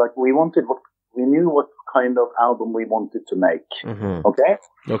 We wanted we knew what kind of album we wanted to make. Mm-hmm.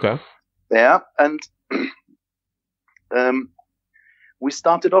 Okay. Yeah, and we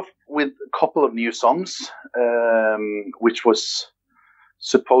started off with a couple of new songs, which was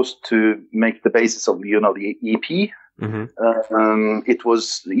supposed to make the basis of the EP. Mm-hmm. It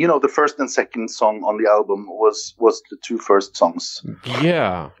was the first and second song on the album was the two first songs.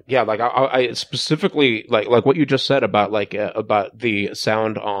 Yeah. Like I specifically like what you just said about about the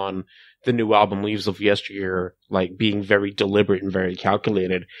sound on the new album Leaves of Yesteryear, like being very deliberate and very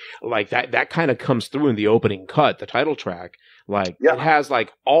calculated. Like that kind of comes through in the opening cut, the title track. Like it has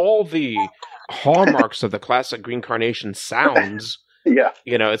like all the hallmarks of the classic Green Carnation sounds. Yeah.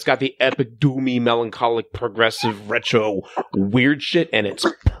 It's got the epic, doomy, melancholic, progressive, retro, weird shit, and it's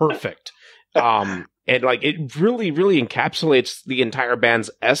perfect. And like it really, really encapsulates the entire band's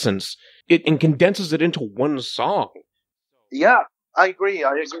essence. And condenses it into one song. Yeah, I agree.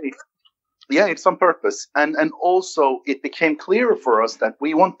 Yeah, it's on purpose, and also it became clearer for us that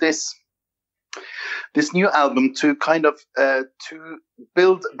we want this new album to kind of to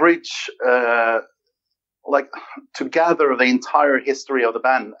build a bridge. To gather the entire history of the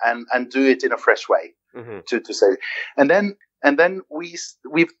band and do it in a fresh way, to say. And then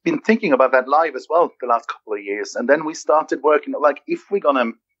we've been thinking about that live as well the last couple of years. And then we started working, if we're going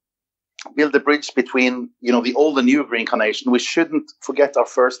to build a bridge between, the old and new Green Carnation, we shouldn't forget our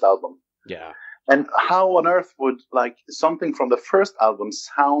first album. Yeah. And how on earth would something from the first album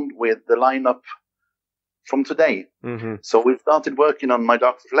sound with the lineup from today? Mm-hmm. So we started working on My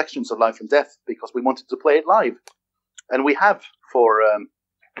Dark Reflections of Life and Death because we wanted to play it live, and we have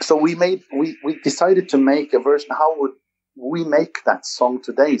so we decided to make a version. How would we make that song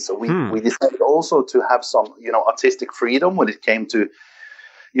today? So we decided also to have some artistic freedom when it came to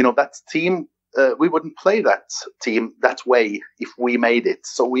that theme. We wouldn't play that theme that way if we made it.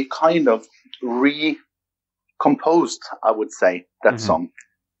 So we kind of recomposed, I would say, that song.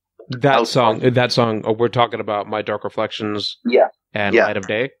 That song, we're talking about My Dark Reflections and Light of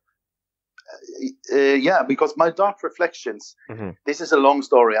Day? Because My Dark Reflections, this is a long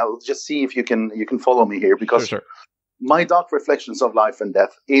story. I'll just see if you can follow me here, because sure. My Dark Reflections of Life and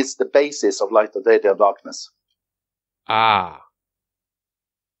Death is the basis of Light of Day, Day of Darkness. Ah.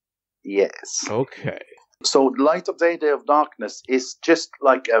 Yes. Okay. So Light of Day, Day of Darkness is just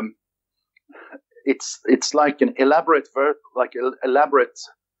like it's like an elaborate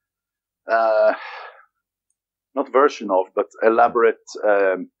not version of, but elaborate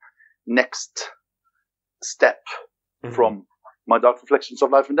next step from My Dark Reflections of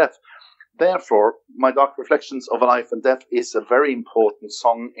Life and Death. Therefore, My Dark Reflections of Life and Death is a very important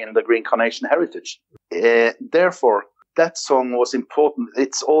song in the Green Carnation heritage. Therefore, that song was important.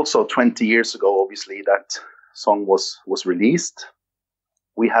 It's also 20 years ago, obviously, that song was released.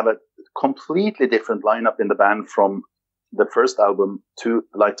 We have a completely different lineup in the band from the first album to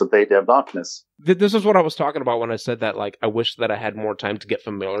Light of Day, Day of Darkness. This is what I was talking about when I said that, I wish that I had more time to get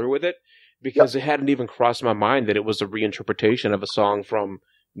familiar with it, because it hadn't even crossed my mind that it was a reinterpretation of a song from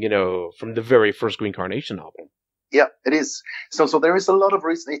the very first Green Carnation album. Yeah, it is. So there is a lot of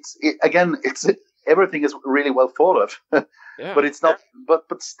reason. Everything is really well thought of, but it's not.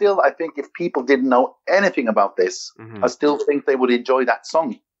 But still, I think if people didn't know anything about this, I still think they would enjoy that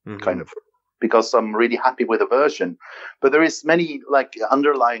song, kind of, because I'm really happy with the version. But there is many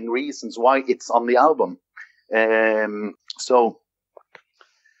underlying reasons why it's on the album. And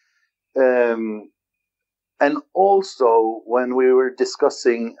also when we were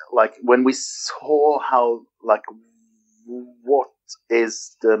discussing, when we saw how, what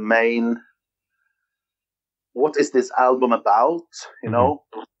is this album about?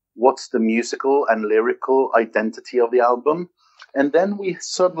 What's the musical and lyrical identity of the album? And then we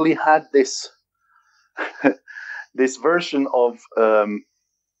suddenly had this this version of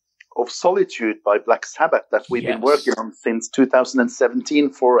Solitude by Black Sabbath that we've been working on since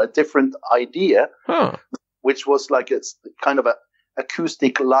 2017 for a different idea, which was it's kind of a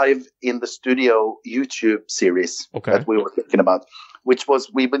acoustic live in the studio YouTube series that we were thinking about, which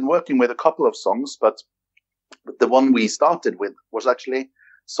was, we've been working with a couple of songs, but the one we started with was actually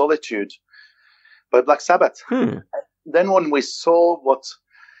Solitude by Black Sabbath. Then when we saw what,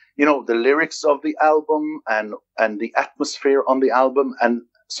 the lyrics of the album and the atmosphere on the album, and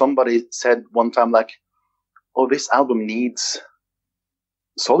somebody said one time, oh, this album needs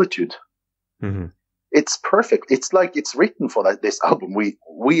solitude. It's perfect. It's it's written for this album.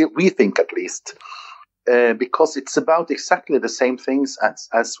 We think, at least, because it's about exactly the same things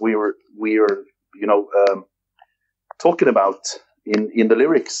as we were talking about in the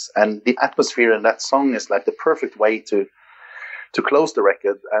lyrics, and the atmosphere in that song is the perfect way to to close the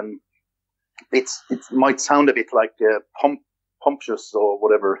record, and it might sound a bit like pompous or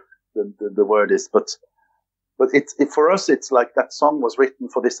whatever the word is, but for us, it's like that song was written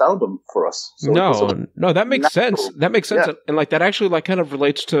for this album for us. So no, that makes sense. That makes sense. Yeah. And like that actually like kind of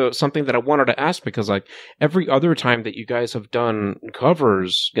relates to something that I wanted to ask, because like every other time that you guys have done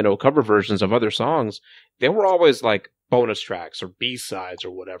covers, cover versions of other songs, they were always like bonus tracks or B-sides or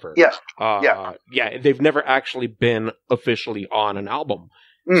whatever. Yeah. Yeah. They've never actually been officially on an album.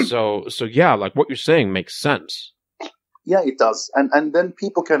 Mm. So yeah, like what you're saying makes sense. Yeah, it does. And then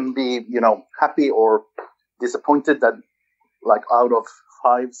people can be, happy or disappointed that, like, out of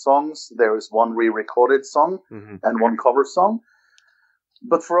 5 songs, there is one re-recorded song and one cover song.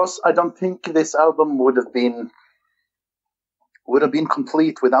 But for us, I don't think this album would have been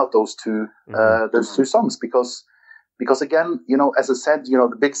complete without those two songs, because again, as I said,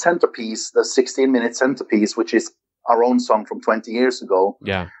 the big centerpiece, the 16-minute centerpiece, which is our own song from 20 years ago,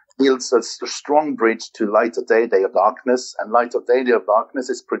 builds a strong bridge to Light of Day, Day of Darkness. And Light of Day, Day of Darkness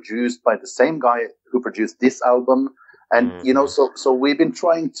is produced by the same guy who produced this album. And, so we've been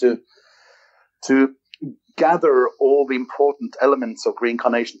trying to gather all the important elements of Green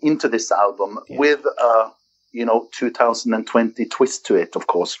Carnation into this album with a, 2020 twist to it, of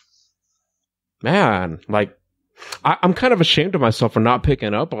course. Man, like, I'm kind of ashamed of myself for not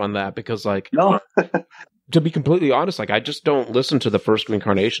picking up on that, because, like, no. To be completely honest, like, I just don't listen to the first Green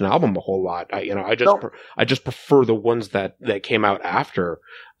Carnation album a whole lot. I just prefer the ones that came out after.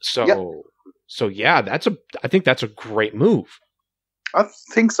 So yeah, I think that's a great move. I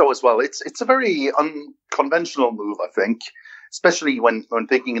think so as well. It's a very unconventional move, I think, especially when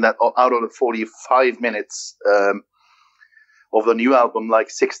thinking that out of the 45 minutes of the new album, like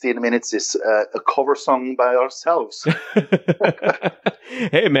 16 minutes is a cover song by ourselves.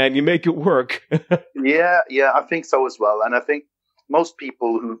 Hey, man, you make it work. Yeah, I think so as well. And I think most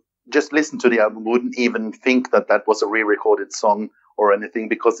people who just listen to the album wouldn't even think that was a re-recorded song or anything,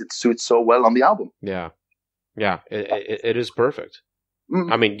 because it suits so well on the album. Yeah, it is perfect.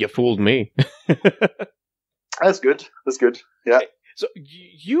 I mean, you fooled me. That's good. Yeah. So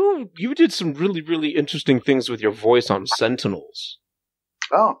you did some really, really interesting things with your voice on Sentinels.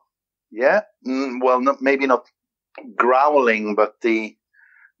 Oh, yeah. Well, maybe not growling, but the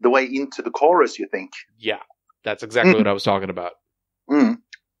way into the chorus, you think? Yeah, that's exactly what I was talking about.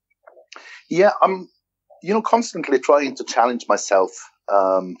 Yeah, I'm, constantly trying to challenge myself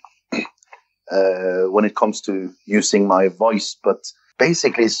when it comes to using my voice, but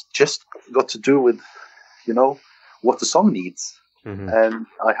basically it's just got to do with, what the song needs. And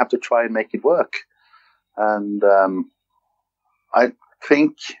I have to try and make it work. And I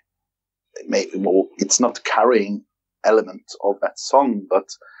think it's not the carrying element of that song,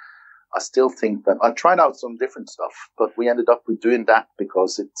 but I still think that I tried out some different stuff, but we ended up with doing that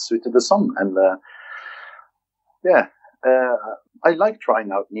because it suited the song. And I like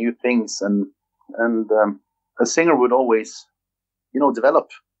trying out new things, and a singer would always, develop.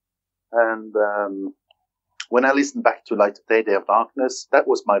 And when I listened back to Light of Day, Day of Darkness, that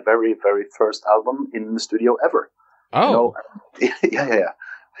was my very, very first album in the studio ever. Oh. Yeah.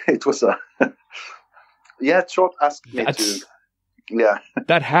 It was Short asked me to... Yeah.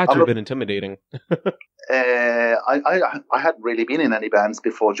 That had to have been intimidating. I hadn't really been in any bands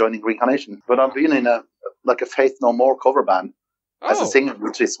before joining Green Carnation, but I've been in a Faith No More cover band as a singer,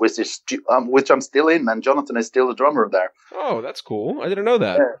 which I'm still in, and Jonathan is still the drummer there. Oh, that's cool. I didn't know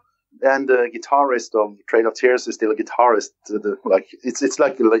that. And the guitarist of Trail of Tears is still a guitarist. It's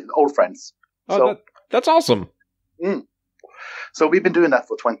like old friends. Oh, so, that's awesome. So we've been doing that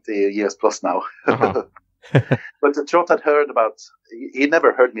for 20 years plus now. But Short had heard about. He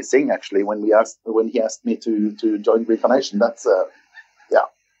never heard me sing actually when he asked me to join Green Carnation. That's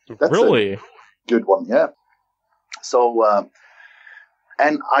really a good one. Yeah. So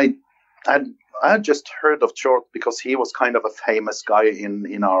and I had just heard of Short because he was kind of a famous guy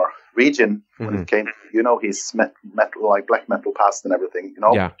in our region when it came. His metal, like black metal past and everything.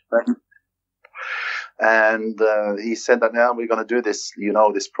 Yeah. And he said that now we're going to do this,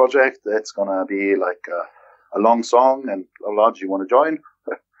 this project. It's going to be like a long song, and Lodge, you want to join?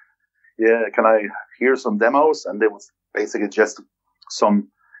 Yeah, can I hear some demos? And it was basically just some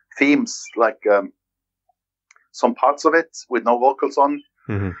themes, like some parts of it with no vocals on.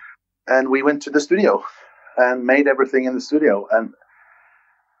 And we went to the studio and made everything in the studio. And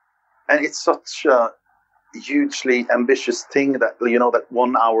it's such a hugely ambitious thing that, that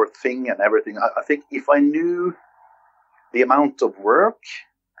 1 hour thing and everything. I think if I knew the amount of work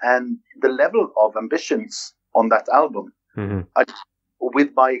and the level of ambitions on that album,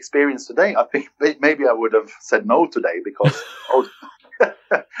 with my experience today, I think maybe I would have said no today because,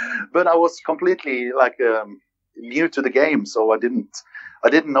 but I was completely like new to the game, so I didn't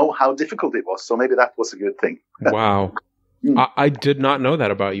know how difficult it was. So maybe that was a good thing. Wow. I did not know that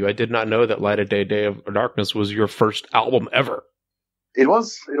about you. I did not know that Light of Day, Day of Darkness was your first album ever. It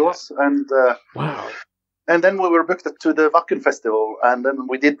was, and wow. And then we were booked to the Wacken Festival, and then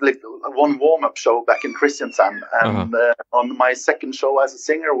we did like one warm-up show back in Kristiansand. And on my second show as a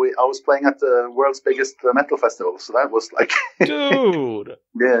singer, I was playing at the world's biggest metal festival. So that was like, dude,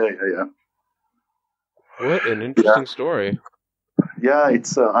 yeah. What an interesting story. Yeah,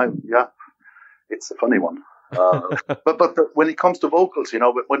 it's it's a funny one. But when it comes to vocals,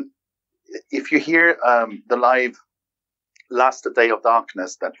 if you hear the live Last Day of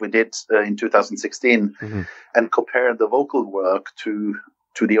Darkness that we did in 2016 and compare the vocal work to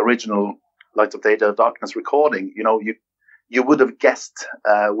the original Light of Day, Day of Darkness recording, you would have guessed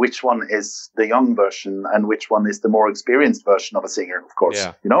which one is the young version and which one is the more experienced version of a singer, of course.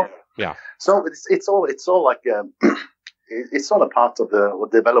 Yeah. So it's all like it's all a part of the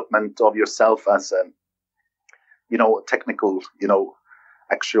development of yourself as a technical,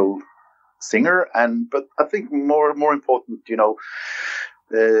 actual singer, but I think more important,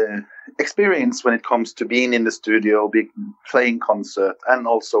 experience when it comes to being in the studio, playing concert, and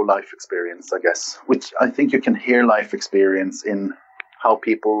also life experience, I guess, which I think you can hear life experience in how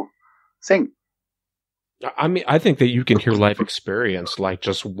people sing. I mean, I think that you can hear life experience like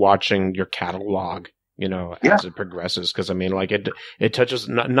just watching your catalog, as it progresses, because I mean, like it touches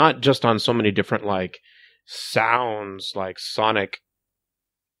not just on so many different like sounds, like sonic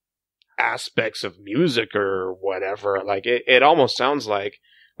aspects of music or whatever. Like it almost sounds like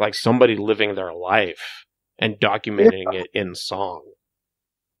somebody living their life and documenting it in song.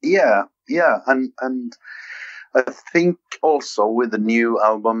 Yeah, and I think also with the new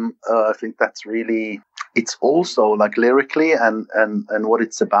album, I think that's really, it's also like lyrically and what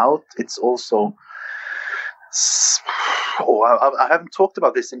it's about. It's also, I haven't talked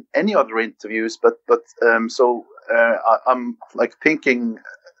about this in any other interviews, but I'm like thinking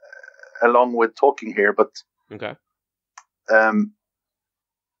along with talking here, but okay.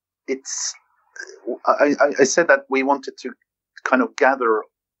 It's I said that we wanted to kind of gather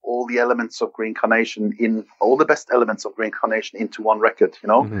all the elements of Green Carnation, in all the best elements of Green Carnation into one record,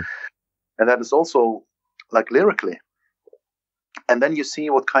 and that is also like lyrically. And then you see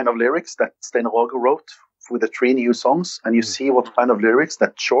what kind of lyrics that Stein Roger wrote with the 3 new songs, and you see what kind of lyrics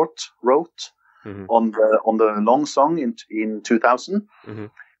that Short wrote on the long song in 2000.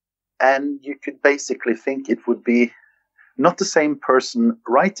 And you could basically think it would be not the same person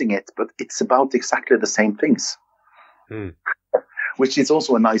writing it, but it's about exactly the same things. Which is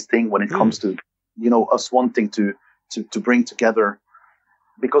also a nice thing when it comes to, us wanting to bring together,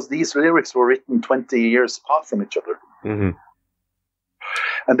 because these lyrics were written 20 years apart from each other.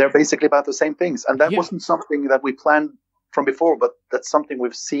 And they're basically about the same things. And that wasn't something that we planned from before, but that's something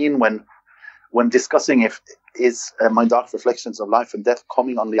we've seen when discussing if is My Dark Reflections of Life and Death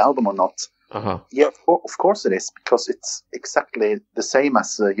coming on the album or not. Yeah, of course it is, because it's exactly the same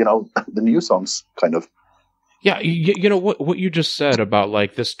as, the new songs, kind of. Yeah, what you just said about,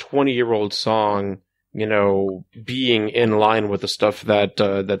 like, this 20-year-old song, being in line with the stuff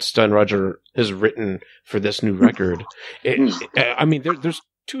that Stein Roger has written for this new record. I mean, there's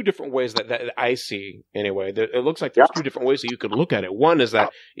 2 different ways that I see, anyway. It looks like there's 2 different ways that you could look at it. One is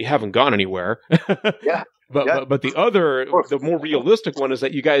that you haven't gone anywhere. But the other, the more realistic one, is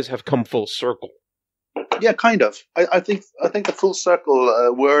that you guys have come full circle. Yeah, kind of. I think the full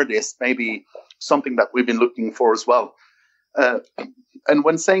circle word is maybe something that we've been looking for as well. And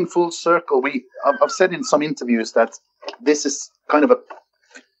when saying full circle, I've said in some interviews that this is kind of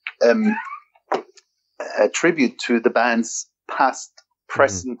a tribute to the band's past,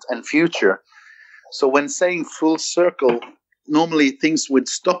 present, and future. So when saying full circle, normally things would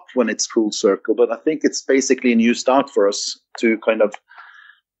stop when it's full circle, but I think it's basically a new start for us to kind of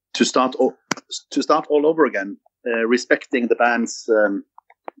to start all over again, respecting the band's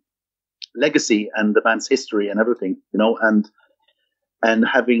legacy and the band's history and everything, and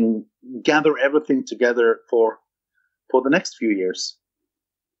having gather everything together for the next few years.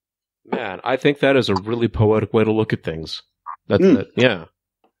 Man, I think that is a really poetic way to look at things. Yeah,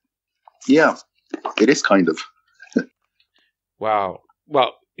 it is kind of. Wow.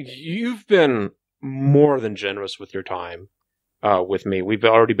 Well, you've been more than generous with your time with me. We've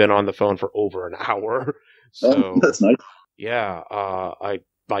already been on the phone for over an hour. So that's nice. Yeah, I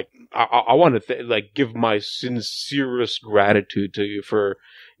want to give my sincerest gratitude to you for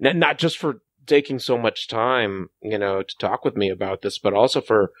not just for taking so much time, to talk with me about this, but also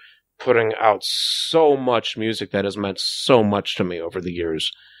for putting out so much music that has meant so much to me over the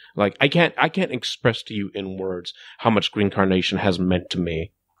years. Like, I can't express to you in words how much Green Carnation has meant to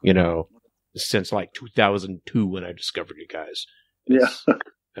me, since like 2002 when I discovered you guys.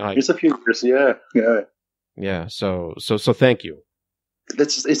 It's a few years. Yeah. So thank you.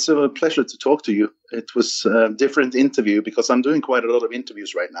 It's a pleasure to talk to you. It was a different interview because I'm doing quite a lot of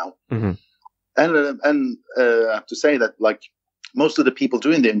interviews right now. Mm-hmm. And I have to say that, like, most of the people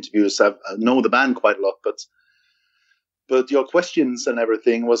doing the interviews know the band quite a lot, but your questions and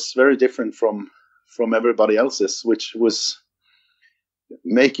everything was very different from everybody else's, which was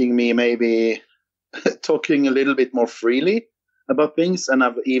making me maybe talking a little bit more freely about things. And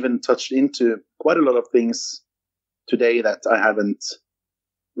I've even touched into quite a lot of things today that I haven't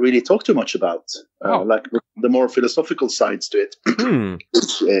really talked too much about, like the more philosophical sides to it,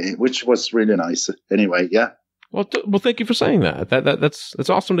 which was really nice. Anyway, yeah. Well, thank you for saying that. That's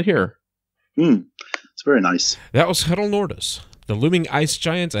awesome to hear. It's very nice. That was Kjetil NORDHUS, the looming ice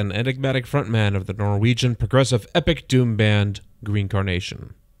giant and enigmatic frontman of the Norwegian progressive epic doom band Green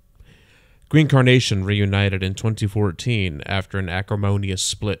Carnation. Green Carnation reunited in 2014 after an acrimonious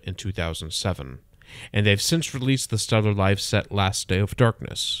split in 2007, and they've since released the stellar live set Last Day of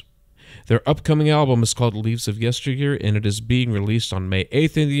Darkness. Their upcoming album is called Leaves of Yesteryear, and it is being released on May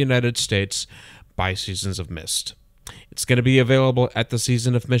 8th in the United States by Seasons of Mist. It's going to be available at the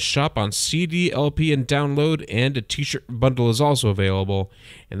Season of Mist shop on CD, LP, and download, and a t-shirt bundle is also available,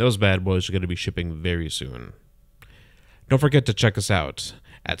 and those bad boys are going to be shipping very soon. Don't forget to check us out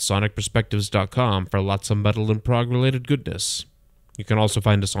at sonicperspectives.com for lots of metal and prog-related goodness. You can also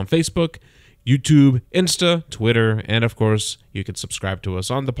find us on Facebook, YouTube, Insta, Twitter, and of course, you can subscribe to us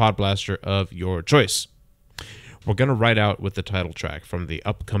on the Pod Blaster of your choice. We're going to ride out with the title track from the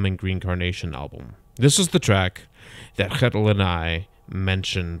upcoming Green Carnation album. This is the track that Kjetil and I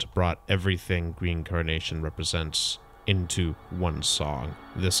mentioned brought everything Green Carnation represents into one song.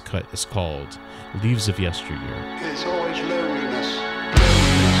 This cut is called Leaves of Yesteryear. It's always loneliness.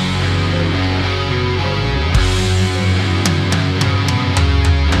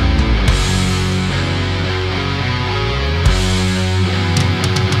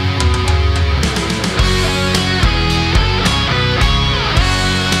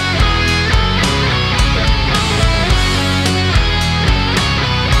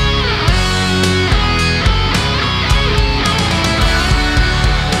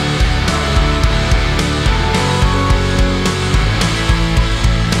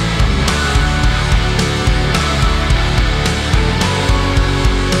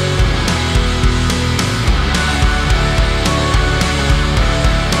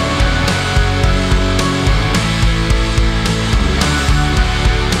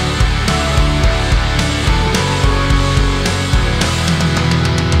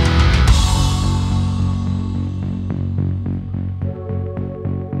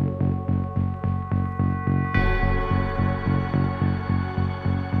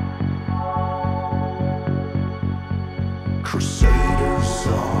 Crusaders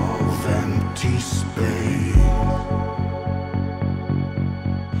of empty space,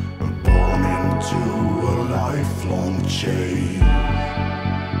 born into a lifelong chain.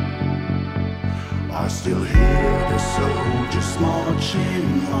 I still hear the soldiers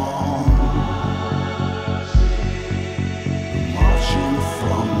marching on.